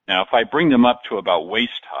 Now, if I bring them up to about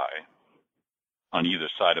waist high on either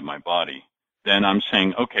side of my body, then I'm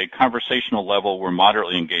saying, okay, conversational level, we're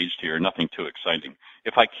moderately engaged here, nothing too exciting.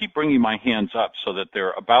 If I keep bringing my hands up so that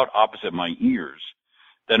they're about opposite my ears,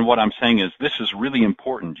 then what I'm saying is, this is really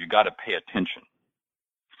important, you got to pay attention.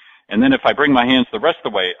 And then if I bring my hands the rest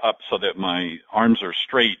of the way up so that my arms are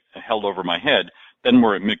straight and held over my head, then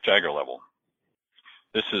we're at Mick Jagger level.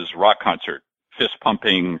 This is rock concert, fist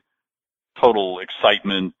pumping, total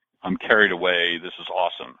excitement, I'm carried away, this is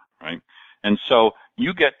awesome, right? And so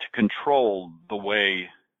you get to control the way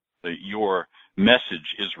that your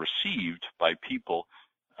message is received by people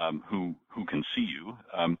who can see you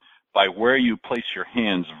by where you place your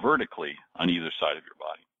hands vertically on either side of your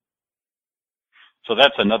body. So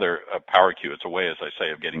that's another power cue. It's a way, as I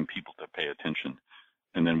say, of getting people to pay attention.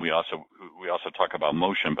 And then we also talk about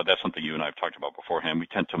motion, but that's something you and I have talked about beforehand. We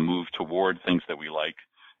tend to move toward things that we like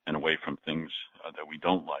and away from things that we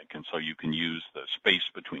don't like. And so you can use the space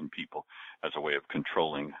between people as a way of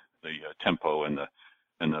controlling the tempo and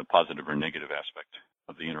the positive or negative aspect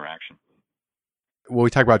of the interaction. Well, we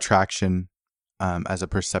talk about traction as a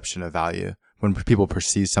perception of value. When people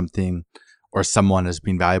perceive something or someone as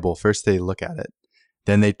being valuable, first they look at it,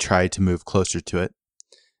 then they try to move closer to it,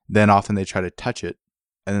 then often they try to touch it,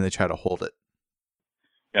 and then they try to hold it.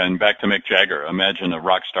 Yeah, and back to Mick Jagger, imagine a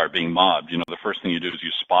rock star being mobbed. You know, the first thing you do is you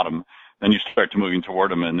spot him, then you start to moving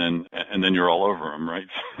toward him, and then you're all over him, right?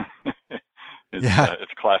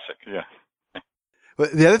 It's classic, yeah.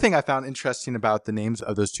 But the other thing I found interesting about the names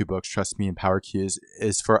of those two books, Trust Me and Power Cues,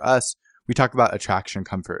 is for us, we talk about attraction and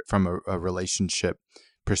comfort from a relationship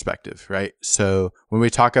perspective, right? So when we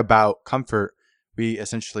talk about comfort, we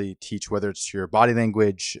essentially teach whether it's your body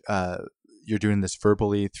language, you're doing this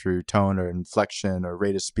verbally through tone or inflection or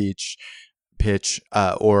rate of speech, pitch,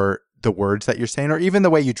 or the words that you're saying, or even the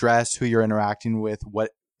way you dress, who you're interacting with,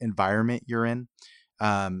 what environment you're in.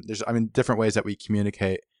 There's different ways that we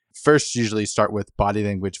communicate. First, usually start with body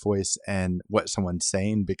language, voice, and what someone's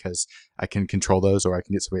saying, because I can control those, or I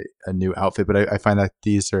can get somebody a new outfit. But I find that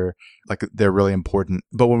these are they're really important.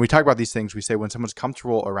 But when we talk about these things, we say when someone's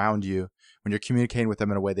comfortable around you, when you're communicating with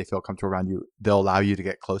them in a way they feel comfortable around you, they'll allow you to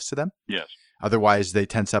get close to them. Yes. Otherwise, they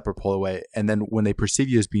tense up or pull away. And then when they perceive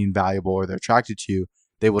you as being valuable or they're attracted to you,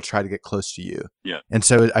 they will try to get close to you. Yeah. And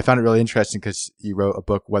so I found it really interesting because you wrote a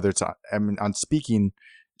book, whether it's on speaking,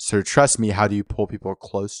 sort of trust me, how do you pull people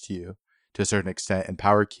close to you to a certain extent? And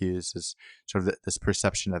power cues is sort of this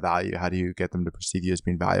perception of value. How do you get them to perceive you as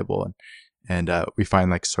being valuable? And we find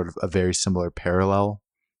like sort of a very similar parallel.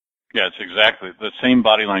 Yeah, it's exactly the same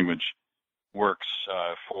body language works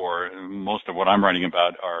for most of what I'm writing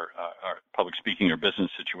about are public speaking or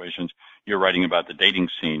business situations. You're writing about the dating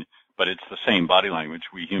scene, but it's the same body language.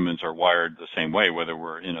 We humans are wired the same way, whether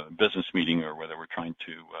we're in a business meeting or whether we're trying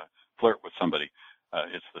to flirt with somebody.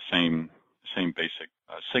 It's the same basic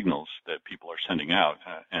signals that people are sending out.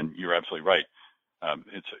 And you're absolutely right.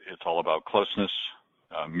 It's all about closeness,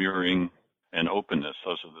 mirroring, and openness.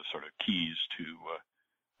 Those are the sort of keys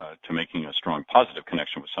to making a strong positive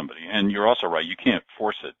connection with somebody. And you're also right, you can't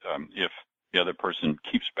force it. If the other person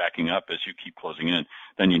keeps backing up as you keep closing in,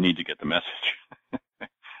 then you need to get the message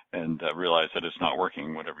and realize that it's not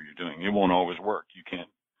working, whatever you're doing. It won't always work. You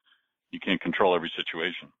can't control every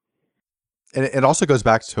situation. And it also goes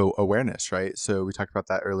back to awareness, right? So we talked about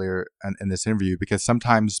that earlier in this interview, because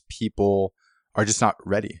sometimes people are just not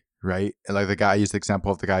ready, right? And like I used the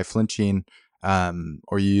example of the guy flinching,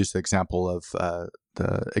 or you used the example of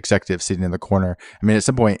the executive sitting in the corner. I mean, at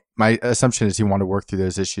some point, my assumption is he wanted to work through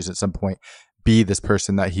those issues at some point, be this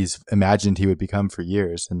person that he's imagined he would become for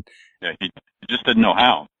years. And yeah, he just didn't know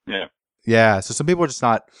how. Yeah. Yeah. So some people are just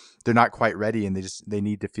they're not quite ready, and they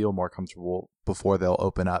need to feel more comfortable before they'll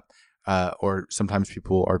open up. Or sometimes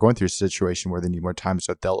people are going through a situation where they need more time,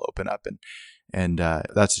 so they'll open up, and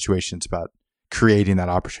that situation's about creating that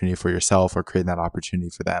opportunity for yourself or creating that opportunity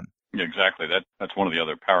for them. Yeah, exactly. That's one of the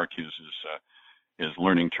other power cues is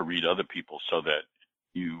learning to read other people so that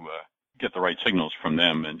you get the right signals from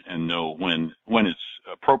them and know when it's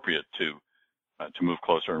appropriate to move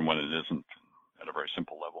closer and when it isn't, at a very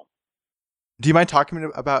simple level. Do you mind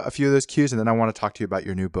talking about a few of those cues, and then I want to talk to you about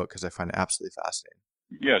your new book because I find it absolutely fascinating.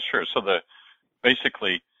 Yeah, sure. So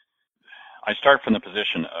basically, I start from the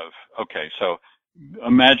position of, okay, so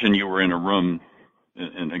imagine you were in a room,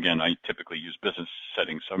 and again, I typically use business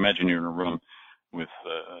settings. So imagine you're in a room with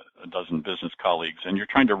a dozen business colleagues, and you're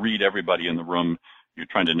trying to read everybody in the room. You're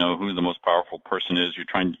trying to know who the most powerful person is.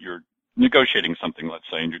 You're negotiating something, let's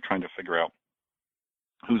say, and you're trying to figure out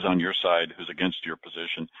who's on your side, who's against your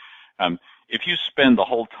position. If you spend the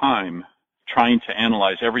whole time trying to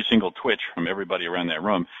analyze every single twitch from everybody around that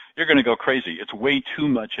room, you're going to go crazy. It's way too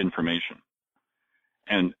much information.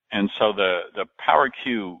 And so the power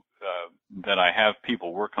cue that I have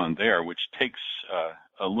people work on there, which takes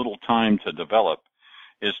a little time to develop,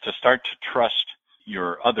 is to start to trust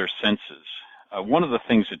your other senses. One of the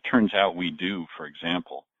things it turns out we do, for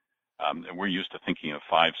example, we're used to thinking of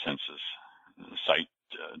five senses: sight,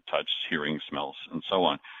 touch, hearing, smells, and so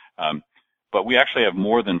on. But we actually have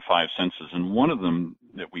more than five senses, and one of them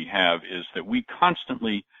that we have is that we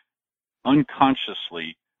constantly,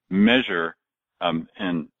 unconsciously measure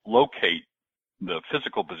and locate the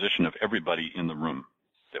physical position of everybody in the room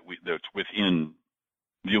that's within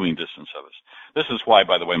viewing distance of us. This is why,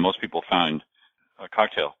 by the way, most people find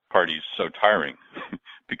cocktail parties so tiring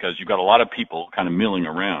because you've got a lot of people kind of milling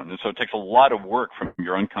around, and so it takes a lot of work from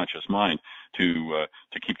your unconscious mind to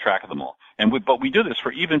keep track of them all. But we do this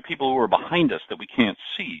for even people who are behind us that we can't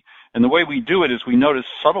see. And the way we do it is we notice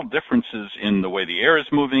subtle differences in the way the air is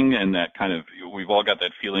moving, and that kind of, we've all got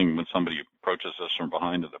that feeling when somebody approaches us from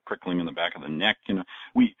behind, of the prickling in the back of the neck.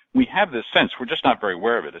 We have this sense. We're just not very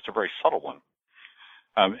aware of it. It's a very subtle one.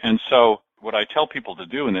 And so what I tell people to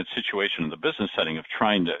do in that situation, in the business setting, of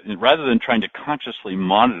rather than trying to consciously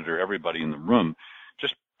monitor everybody in the room,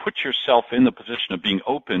 just put yourself in the position of being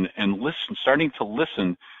open and starting to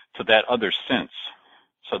listen to that other sense,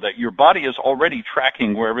 so that your body is already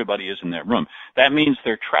tracking where everybody is in that room. That means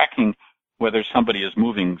they're tracking whether somebody is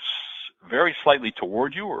moving very slightly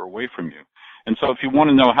toward you or away from you. And so if you want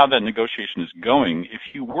to know how that negotiation is going, if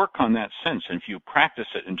you work on that sense and if you practice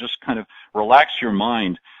it and just kind of relax your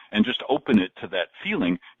mind and just open it to that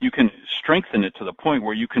feeling, you can strengthen it to the point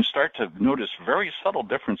where you can start to notice very subtle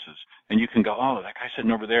differences. And you can go, oh, that guy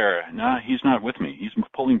sitting over there, nah, he's not with me. He's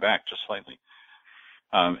pulling back just slightly.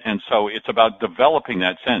 And so it's about developing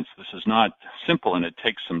that sense. This is not simple, and it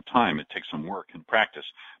takes some time. It takes some work and practice.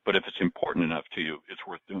 But if it's important enough to you, it's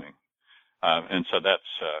worth doing. And so that's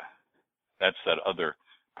that other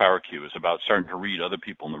power cue, is about starting to read other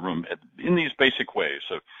people in the room in these basic ways.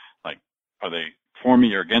 So, like, are they for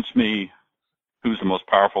me or against me? Who's the most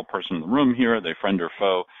powerful person in the room here? Are they friend or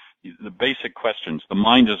foe? The basic questions. The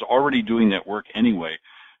mind is already doing that work anyway,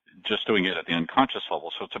 just doing it at the unconscious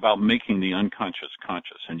level. So it's about making the unconscious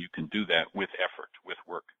conscious, and you can do that with effort, with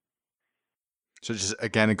work. So just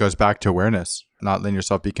again, it goes back to awareness, not letting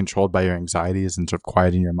yourself be controlled by your anxieties and sort of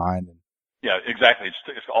quieting your mind. Yeah, exactly.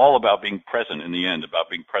 It's all about being present in the end, about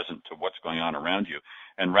being present to what's going on around you.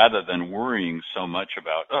 And rather than worrying so much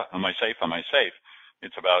about, oh, am I safe? Am I safe?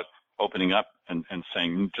 It's about opening up and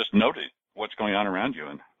saying, just noting what's going on around you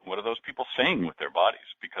and what are those people saying with their bodies?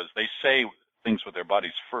 Because they say things with their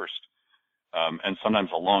bodies first, and sometimes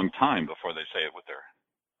a long time before they say it with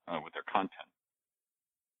their content.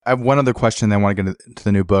 I have one other question. Then I want to get into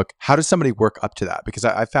the new book. How does somebody work up to that? Because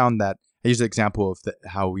I found that I use the example of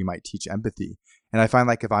how we might teach empathy. And I find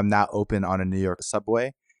like if I'm not open on a New York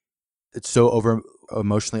subway, it's so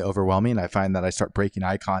emotionally overwhelming. I find that I start breaking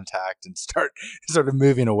eye contact and start sort of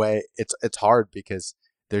moving away. It's hard because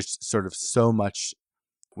there's sort of so much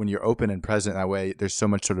when you're open and present that way. There's so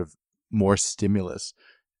much sort of more stimulus.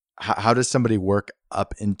 How does somebody work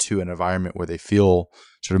up into an environment where they feel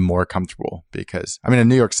sort of more comfortable? Because I mean, a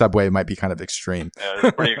New York subway might be kind of extreme.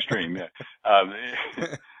 It's pretty extreme, yeah.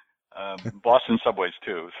 Boston subways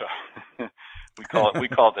too. So we call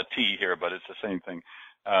it the T here, but it's the same thing.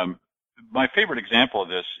 My favorite example of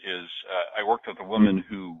this is I worked with a woman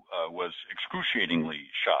who was excruciatingly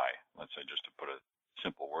shy. Let's say, just to put a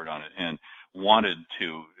simple word on it, and wanted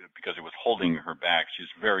to, because it was holding her back. She's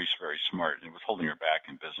very, very smart, and it was holding her back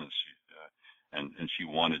in business. And she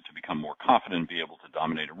wanted to become more confident and be able to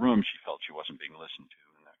dominate a room. She felt she wasn't being listened to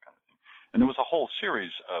and that kind of thing. And there was a whole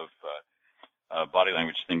series of body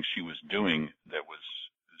language things she was doing that was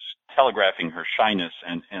telegraphing her shyness,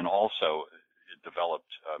 and also it developed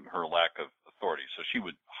her lack of authority. So she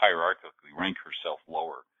would hierarchically rank herself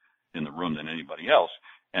lower in the room than anybody else,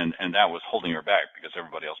 and that was holding her back because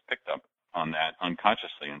everybody else picked up on that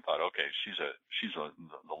unconsciously and thought, okay, she's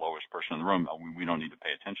the lowest person in the room. We don't need to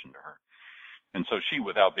pay attention to her. And so she,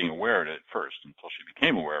 without being aware of it at first, until she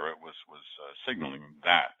became aware of it, was signaling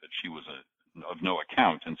that she was of no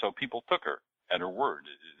account. And so people took her at her word,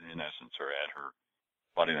 in essence, or at her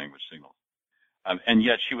body language signals. And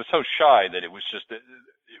yet she was so shy that it was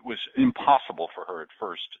impossible for her at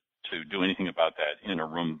first to do anything about that in a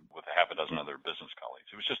room with a half a dozen other business colleagues.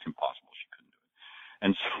 It was just impossible. She couldn't do it.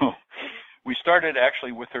 And so we started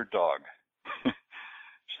actually with her dog.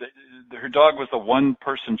 Her dog was the one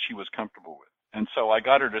person she was comfortable with. And so I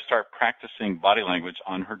got her to start practicing body language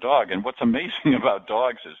on her dog. And what's amazing about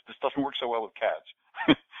dogs is this doesn't work so well with cats,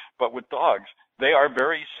 but with dogs, they are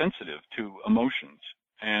very sensitive to emotions.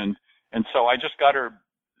 And so I just got her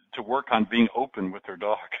to work on being open with her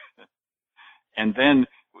dog. And then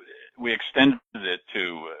we extended it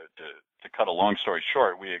to cut a long story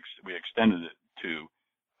short, we extended it to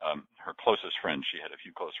her closest friends. She had a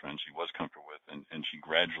few close friends she was comfortable with, and she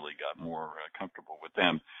gradually got more comfortable with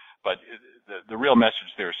them. But the real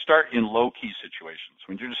message there, start in low-key situations.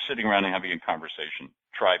 When you're just sitting around and having a conversation,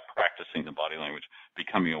 try practicing the body language,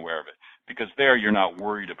 becoming aware of it. Because there you're not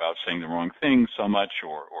worried about saying the wrong thing so much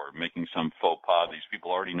or making some faux pas. These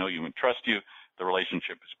people already know you and trust you. The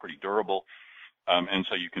relationship is pretty durable. And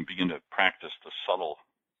so you can begin to practice the subtle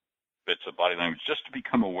bits of body language just to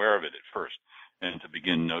become aware of it at first and to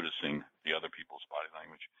begin noticing the other people's body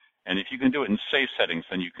language. And if you can do it in safe settings,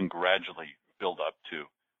 then you can gradually build up to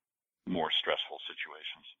more stressful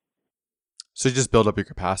situations. So you just build up your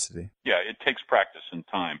capacity. Yeah, it takes practice and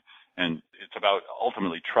time. And it's about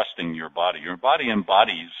ultimately trusting your body. Your body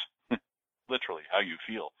embodies literally how you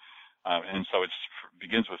feel. And so it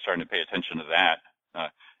begins with starting to pay attention to that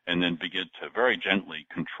and then begin to very gently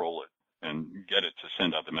control it and get it to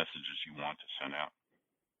send out the messages you want to send out.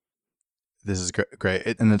 This is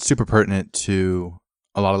great. And it's super pertinent to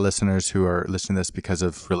a lot of listeners who are listening to this because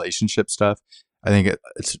of relationship stuff. I think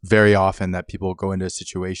it's very often that people go into a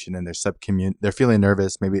situation and they're feeling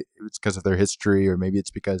nervous. Maybe it's because of their history, or maybe it's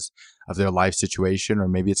because of their life situation, or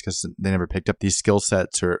maybe it's because they never picked up these skill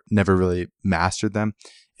sets or never really mastered them.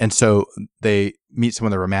 And so they meet someone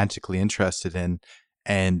they're romantically interested in,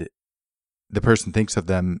 and the person thinks of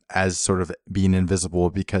them as sort of being invisible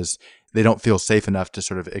because they don't feel safe enough to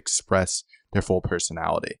sort of express their full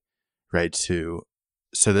personality, right?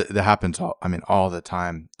 So that happens all the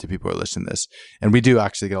time to people who are listening to this. And we do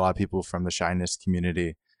actually get a lot of people from the shyness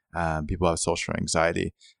community. People have social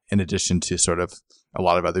anxiety in addition to sort of a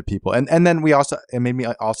lot of other people. And then it made me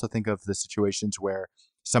also think of the situations where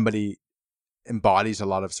somebody embodies a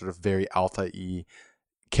lot of sort of very alpha-y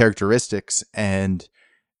characteristics, and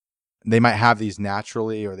they might have these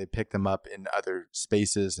naturally, or they pick them up in other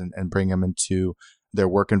spaces and bring them into their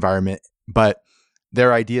work environment. But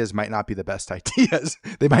their ideas might not be the best ideas.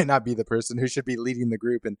 They might not be the person who should be leading the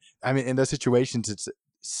group. And I mean, in those situations, it's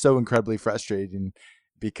so incredibly frustrating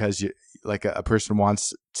because like a person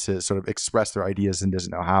wants to sort of express their ideas and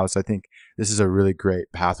doesn't know how. So I think this is a really great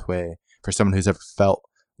pathway for someone who's ever felt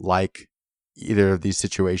like either of these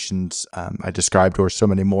situations I described, or so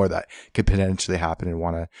many more that could potentially happen, and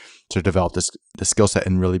want to sort of develop the skill set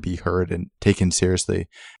and really be heard and taken seriously.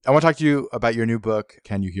 I want to talk to you about your new book,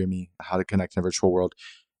 Can You Hear Me? How to Connect in a Virtual World,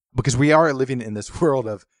 because we are living in this world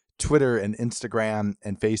of Twitter and Instagram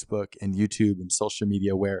and Facebook and YouTube and social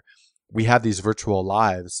media where we have these virtual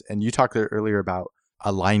lives. And you talked earlier about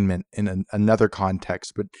alignment in another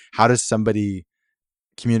context, but how does somebody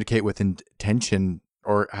communicate with intention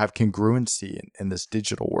or have congruency in this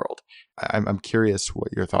digital world? I'm curious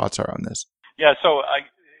what your thoughts are on this. Yeah, so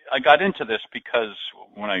I got into this because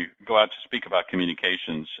when I go out to speak about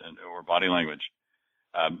communications or body language,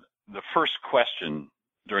 the first question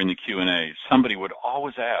during the Q&A somebody would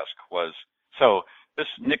always ask was, so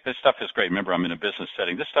Nick, this stuff is great. Remember, I'm in a business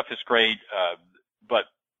setting. This stuff is great, but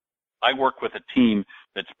I work with a team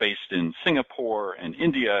that's based in Singapore and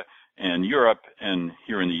India and Europe and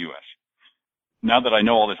here in the U.S. Now that I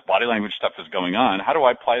know all this body language stuff is going on, how do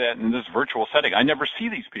I apply that in this virtual setting? I never see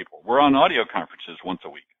these people. We're on audio conferences once a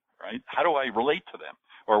week, right? How do I relate to them?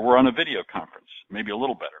 Or we're on a video conference, maybe a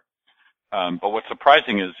little better. But what's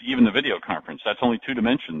surprising is even the video conference, that's only 2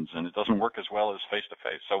 dimensions, and it doesn't work as well as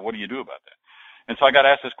face-to-face. So what do you do about that? And so I got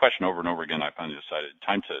asked this question over and over again. I finally decided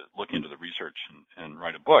time to look into the research and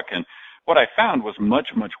write a book. And what I found was much,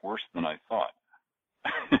 much worse than I thought.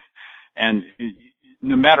 And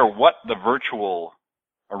no matter what the virtual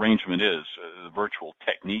arrangement is, the virtual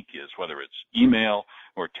technique is, whether it's email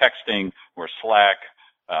or texting or Slack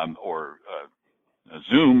or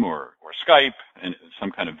Zoom or Skype and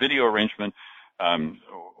some kind of video arrangement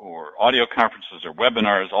or audio conferences or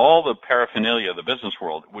webinars, all the paraphernalia of the business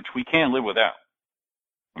world, which we can't live without.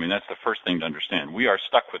 I mean, that's the first thing to understand. We are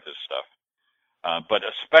stuck with this stuff. But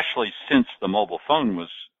especially since the mobile phone was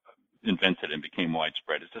invented and became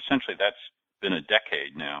widespread, it's essentially that's been a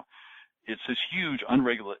decade now. It's this huge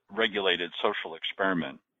unregulated social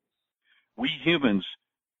experiment. We humans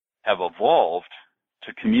have evolved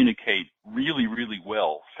to communicate really, really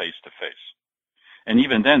well face to face. And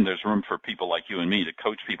even then, there's room for people like you and me to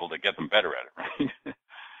coach people to get them better at it,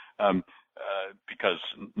 right? Because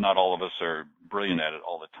not all of us are brilliant at it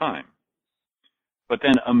all the time. But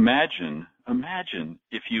then imagine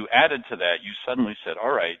if you added to that, you suddenly said,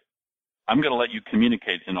 all right, I'm going to let you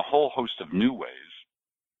communicate in a whole host of new ways,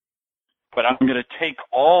 but I'm going to take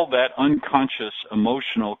all that unconscious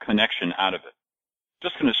emotional connection out of it.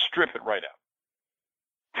 Just going to strip it right out.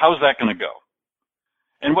 How's that going to go?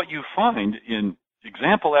 And what you find in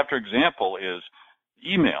example after example is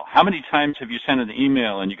email. How many times have you sent an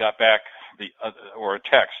email and you got back or a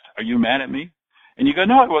text? Are you mad at me? And you go,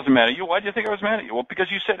 no, I wasn't mad at you. Why do you think I was mad at you? Well, because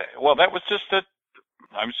you said, well, that was just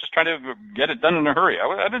I was just trying to get it done in a hurry.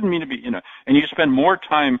 I didn't mean to be, and you spend more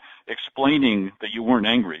time explaining that you weren't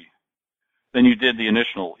angry than you did the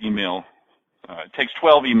initial email. It takes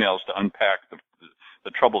 12 emails to unpack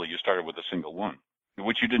the trouble that you started with a single one,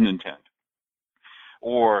 which you didn't intend.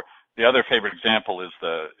 Or the other favorite example is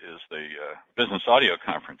the business audio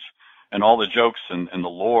conference and all the jokes and the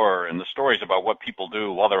lore and the stories about what people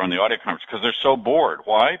do while they're on the audio conference because they're so bored.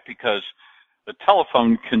 Why? Because the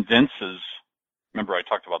telephone condenses. Remember, I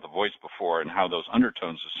talked about the voice before and how those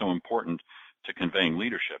undertones are so important to conveying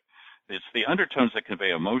leadership. It's the undertones that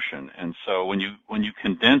convey emotion, and so when you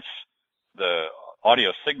condense the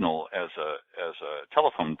audio signal as a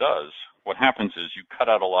telephone does, what happens is you cut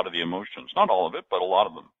out a lot of the emotions, not all of it, but a lot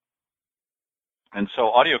of them. And so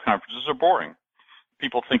audio conferences are boring.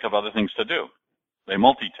 People think of other things to do. They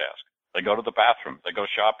multitask. They go to the bathroom. They go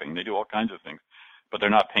shopping. They do all kinds of things, but they're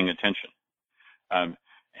not paying attention.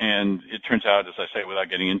 And it turns out, as I say, without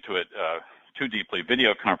getting into it too deeply,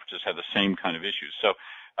 video conferences have the same kind of issues. So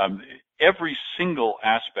every single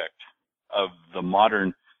aspect of the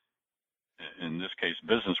modern, in this case,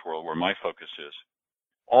 business world, where my focus is,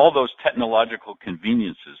 all those technological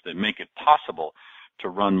conveniences that make it possible to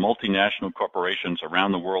run multinational corporations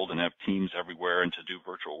around the world and have teams everywhere and to do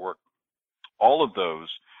virtual work, all of those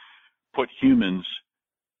put humans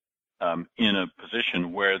in a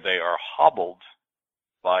position where they are hobbled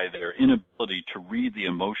by their inability to read the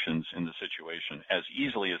emotions in the situation as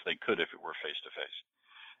easily as they could if it were face-to-face.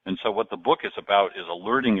 And so what the book is about is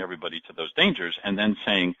alerting everybody to those dangers and then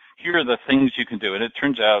saying, here are the things you can do. And it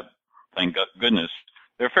turns out, thank goodness,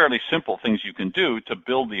 they're fairly simple things you can do to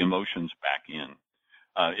build the emotions back in.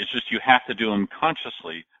 It's just you have to do them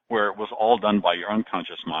consciously where it was all done by your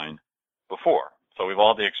unconscious mind before. So we've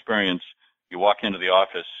all the experience. You walk into the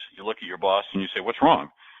office, you look at your boss, and you say, what's wrong?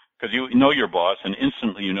 because you know your boss, and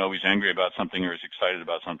instantly you know he's angry about something or he's excited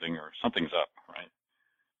about something or something's up, right?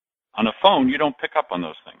 On a phone, you don't pick up on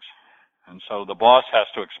those things. And so the boss has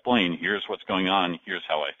to explain, here's what's going on, here's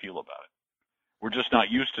how I feel about it. We're just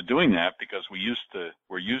not used to doing that because we're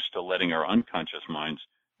used to letting our unconscious minds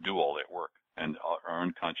do all that work, and our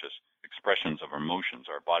unconscious expressions of our emotions,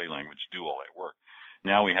 our body language, do all that work.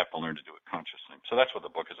 Now we have to learn to do it consciously. So that's what the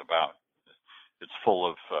book is about. It's full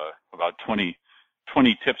of about 20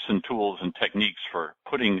 tips and tools and techniques for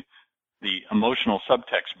putting the emotional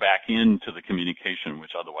subtext back into the communication,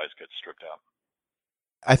 which otherwise gets stripped out.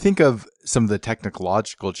 I think of some of the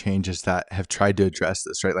technological changes that have tried to address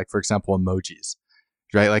this, right? Like, for example, emojis,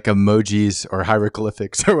 right? Like emojis or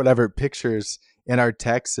hieroglyphics or whatever pictures in our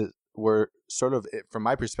text were sort of, from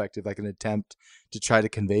my perspective, like an attempt to try to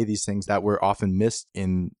convey these things that were often missed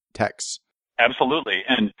in text. Absolutely.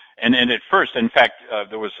 And at first, in fact,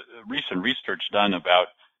 there was recent research done about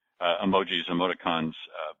emojis, emoticons,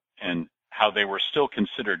 and how they were still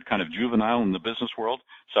considered kind of juvenile in the business world.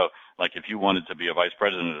 So, like, if you wanted to be a vice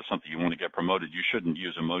president or something, you want to get promoted, you shouldn't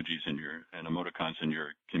use emojis and emoticons in your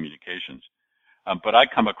communications. But I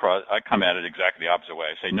come at it exactly the opposite way.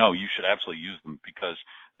 I say, no, you should absolutely use them because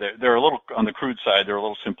they're a little, on the crude side, they're a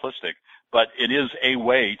little simplistic, but it is a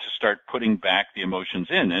way to start putting back the emotions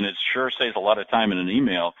in. And it sure saves a lot of time in an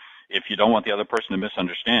email. If you don't want the other person to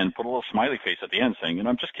misunderstand, put a little smiley face at the end saying,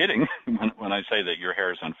 I'm just kidding when I say that your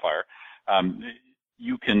hair is on fire.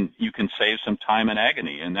 You can save some time and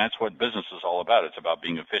agony, and that's what business is all about. It's about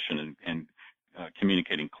being efficient and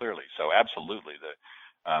communicating clearly. So absolutely,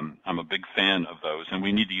 I'm a big fan of those, and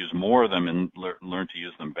we need to use more of them and learn to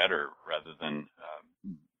use them better rather than,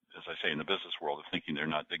 as I say, in the business world, of thinking they're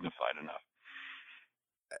not dignified enough.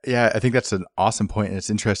 Yeah, I think that's an awesome point, and it's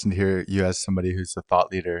interesting to hear you, as somebody who's a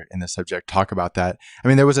thought leader in the subject, talk about that. I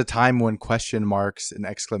mean, there was a time when question marks and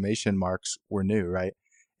exclamation marks were new, right?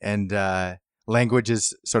 And language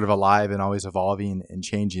is sort of alive and always evolving and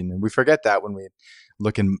changing, and we forget that when we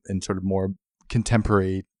look in sort of more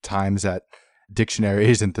contemporary times at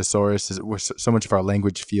dictionaries and thesauruses, where so much of our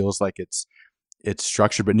language feels like it's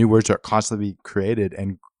structured, but new words are constantly being created,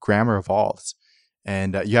 and grammar evolves.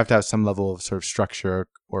 And you have to have some level of sort of structure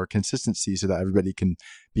or consistency so that everybody can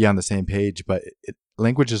be on the same page. But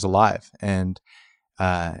language is alive. And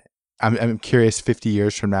I'm curious, 50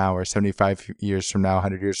 years from now or 75 years from now,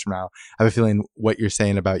 100 years from now, I have a feeling what you're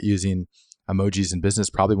saying about using emojis in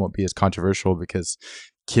business probably won't be as controversial because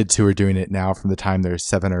kids who are doing it now from the time they're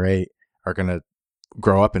 7 or 8 are going to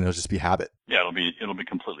grow up and it'll just be habit. Yeah, it'll be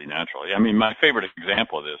completely natural. I mean, my favorite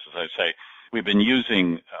example of this is, I say, we've been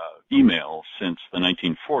using email since the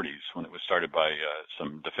 1940s, when it was started by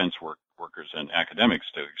some defense workers and academics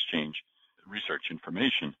to exchange research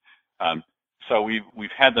information. So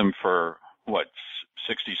we've had them for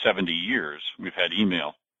 60, 70 years. We've had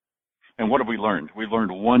email, and what have we learned? We've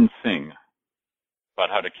learned one thing about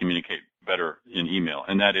how to communicate better in email,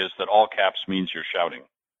 and that is that all caps means you're shouting.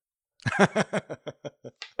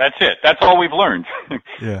 That's it. That's all we've learned.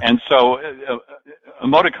 Yeah. And so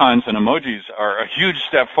emoticons and emojis are a huge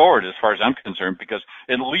step forward as far as I'm concerned, because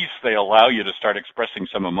at least they allow you to start expressing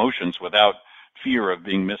some emotions without fear of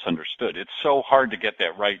being misunderstood. It's so hard to get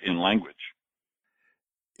that right in language.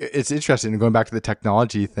 It's interesting, going back to the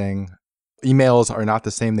technology thing, emails are not the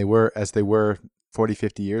same as they were 40,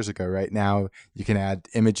 50 years ago. Right now, you can add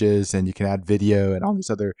images and you can add video and all these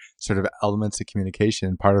other sort of elements of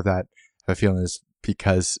communication. Part of that, I feel, is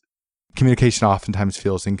because communication oftentimes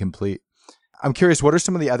feels incomplete. I'm curious, what are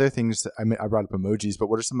some of the other things I brought up emojis, but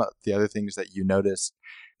what are some of the other things that you notice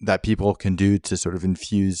that people can do to sort of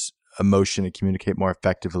infuse emotion and communicate more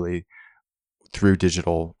effectively through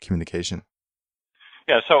digital communication?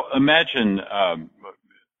 Yeah, so imagine a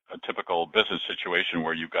typical business situation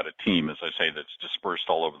where you've got a team, as I say, that's dispersed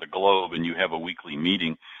all over the globe, and you have a weekly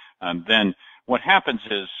meeting. Then what happens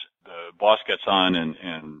is the boss gets on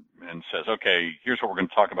and says, okay, here's what we're going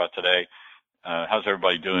to talk about today. How's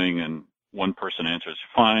everybody doing? And one person answers,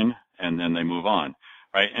 fine, and then they move on,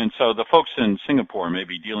 right? And so the folks in Singapore may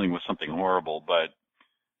be dealing with something horrible, but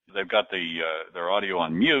they've got their audio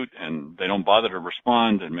on mute, and they don't bother to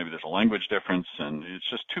respond, and maybe there's a language difference, and it's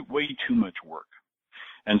just way too much work.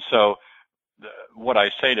 And so what I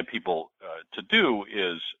say to people to do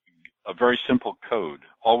is a very simple code.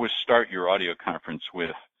 Always start your audio conference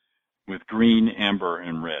with green, amber,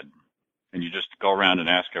 and red. And you just go around and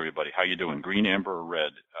ask everybody, how you doing? Green, amber, or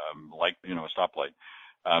red? A stoplight.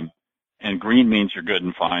 And green means you're good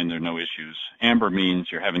and fine, there are no issues. Amber means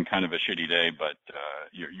you're having kind of a shitty day, but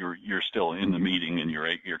you're still in the meeting and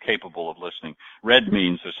you're capable of listening. Red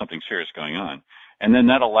means there's something serious going on. And then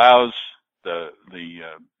that allows the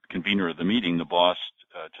convener of the meeting, the boss,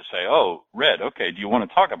 to say, oh, Red, okay, do you want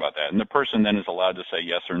to talk about that? And the person then is allowed to say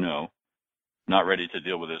yes or no, not ready to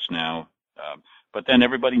deal with this now. But then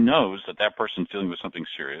everybody knows that that person's dealing with something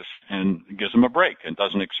serious and gives them a break and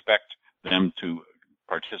doesn't expect them to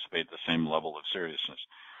participate at the same level of seriousness.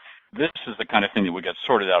 This is the kind of thing that would get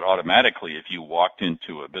sorted out automatically if you walked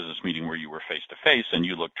into a business meeting where you were face-to-face and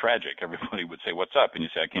you looked tragic. Everybody would say, what's up? And you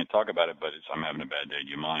say, I can't talk about it, but I'm having a bad day.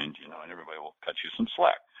 Do you mind? And everybody will cut you some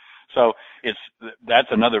slack. So that's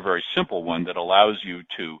another very simple one that allows you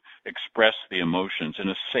to express the emotions in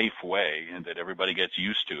a safe way and that everybody gets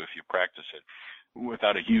used to if you practice it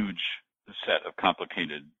without a huge set of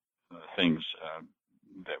complicated things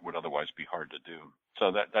that would otherwise be hard to do.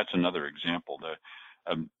 So that's another example.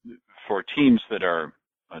 For teams that are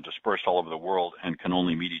dispersed all over the world and can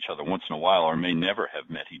only meet each other once in a while or may never have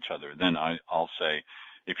met each other, then I'll say,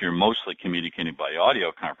 if you're mostly communicating by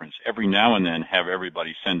audio conference, every now and then have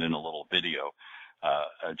everybody send in a little video,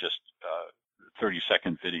 just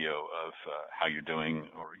 30-second video of how you're doing,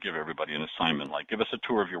 or give everybody an assignment, like give us a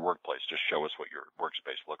tour of your workplace, just show us what your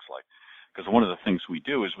workspace looks like. Because one of the things we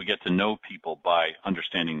do is we get to know people by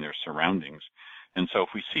understanding their surroundings. And so if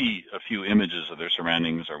we see a few images of their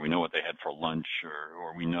surroundings, or we know what they had for lunch,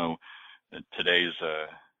 or we know that today's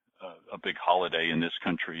a big holiday in this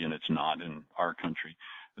country and it's not in our country,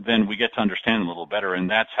 then we get to understand them a little better. And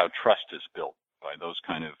that's how trust is built, by those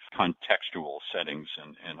kind of contextual settings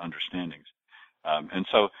and understandings. And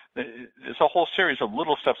so there's a whole series of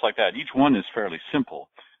little steps like that. Each one is fairly simple.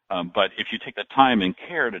 But if you take the time and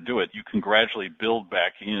care to do it, you can gradually build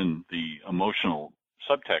back in the emotional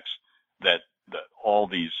subtext that all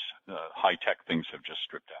these high-tech things have just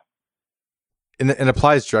stripped out. And it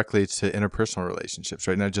applies directly to interpersonal relationships,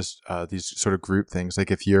 right? Not just these sort of group things.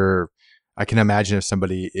 Like I can imagine if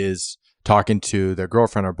somebody is talking to their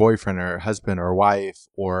girlfriend or boyfriend or husband or wife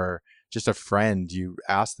or just a friend, you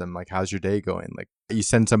ask them, like, how's your day going? Like, you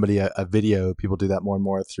send somebody a video. People do that more and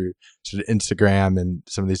more through sort of Instagram and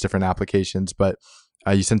some of these different applications. But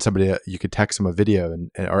you send somebody, you could text them a video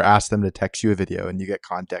or ask them to text you a video, and you get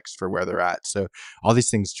context for where they're at. So all these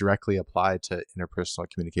things directly apply to interpersonal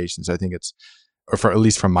communications. I think it's, or for at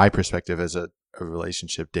least from my perspective as a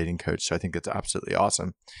relationship dating coach. So I think it's absolutely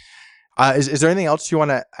awesome. Is there anything else you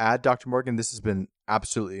want to add, Dr. Morgan? This has been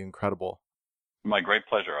absolutely incredible. My great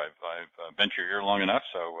pleasure. I've bent your ear long enough,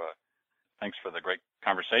 so thanks for the great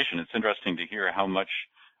conversation. It's interesting to hear how much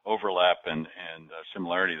overlap and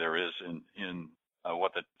similarity there is in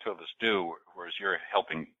what the two of us do, whereas you're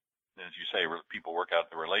helping, as you say, people work out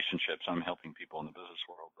the relationships. I'm helping people in the business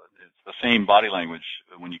world. But it's the same body language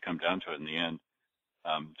when you come down to it in the end,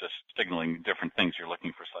 just signaling different things. You're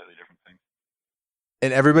looking for slightly different things.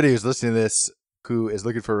 And everybody who's listening to this, who is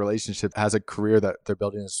looking for a relationship, has a career that they're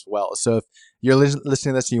building as well. So if you're listening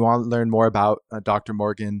to this and you want to learn more about Dr.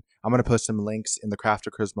 Morgan, I'm going to post some links in the Craft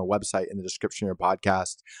of Charisma website in the description of your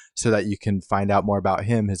podcast so that you can find out more about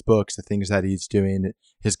him, his books, the things that he's doing,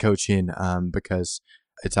 his coaching, because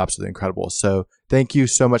it's absolutely incredible. So thank you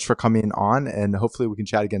so much for coming on, and hopefully we can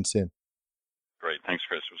chat again soon. Great. Thanks,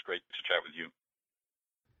 Chris. It was great to chat with you.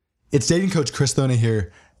 It's dating coach Chris Thona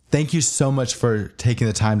here. Thank you so much for taking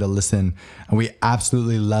the time to listen. And we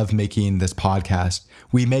absolutely love making this podcast.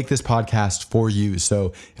 We make this podcast for you. So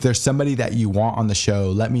if there's somebody that you want on the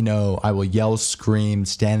show, let me know. I will yell, scream,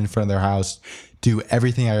 stand in front of their house, do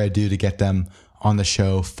everything I do to get them on the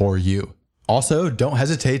show for you. Also, don't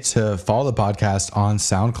hesitate to follow the podcast on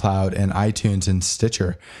SoundCloud and iTunes and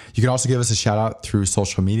Stitcher. You can also give us a shout out through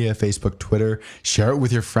social media, Facebook, Twitter, share it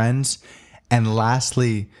with your friends. And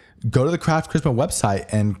lastly, go to the Craft Charisma website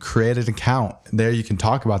and create an account. There you can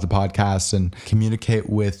talk about the podcast and communicate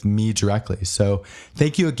with me directly. So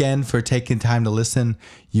thank you again for taking time to listen.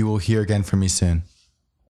 You will hear again from me soon.